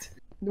fact.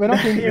 We're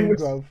not in It Green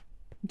was- Grove.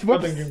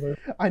 Not Whoops. in Green Grove.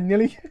 I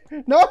nearly...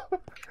 No!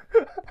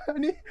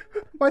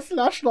 My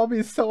slash lobby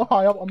is so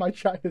high up on my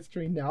chat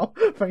history now.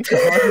 Thanks to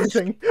Arjun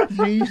saying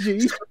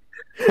GG.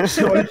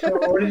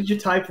 What did you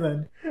type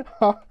then?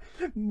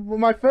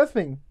 My first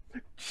thing,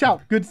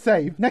 shout, good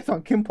save. Next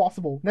one, Kim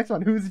Possible. Next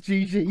one, who's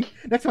GG?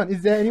 Next one,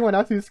 is there anyone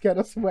else who's scared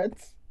of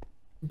sweats?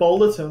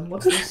 Boulderton,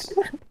 what's this?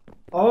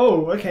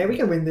 Oh, okay, we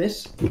can win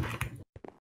this.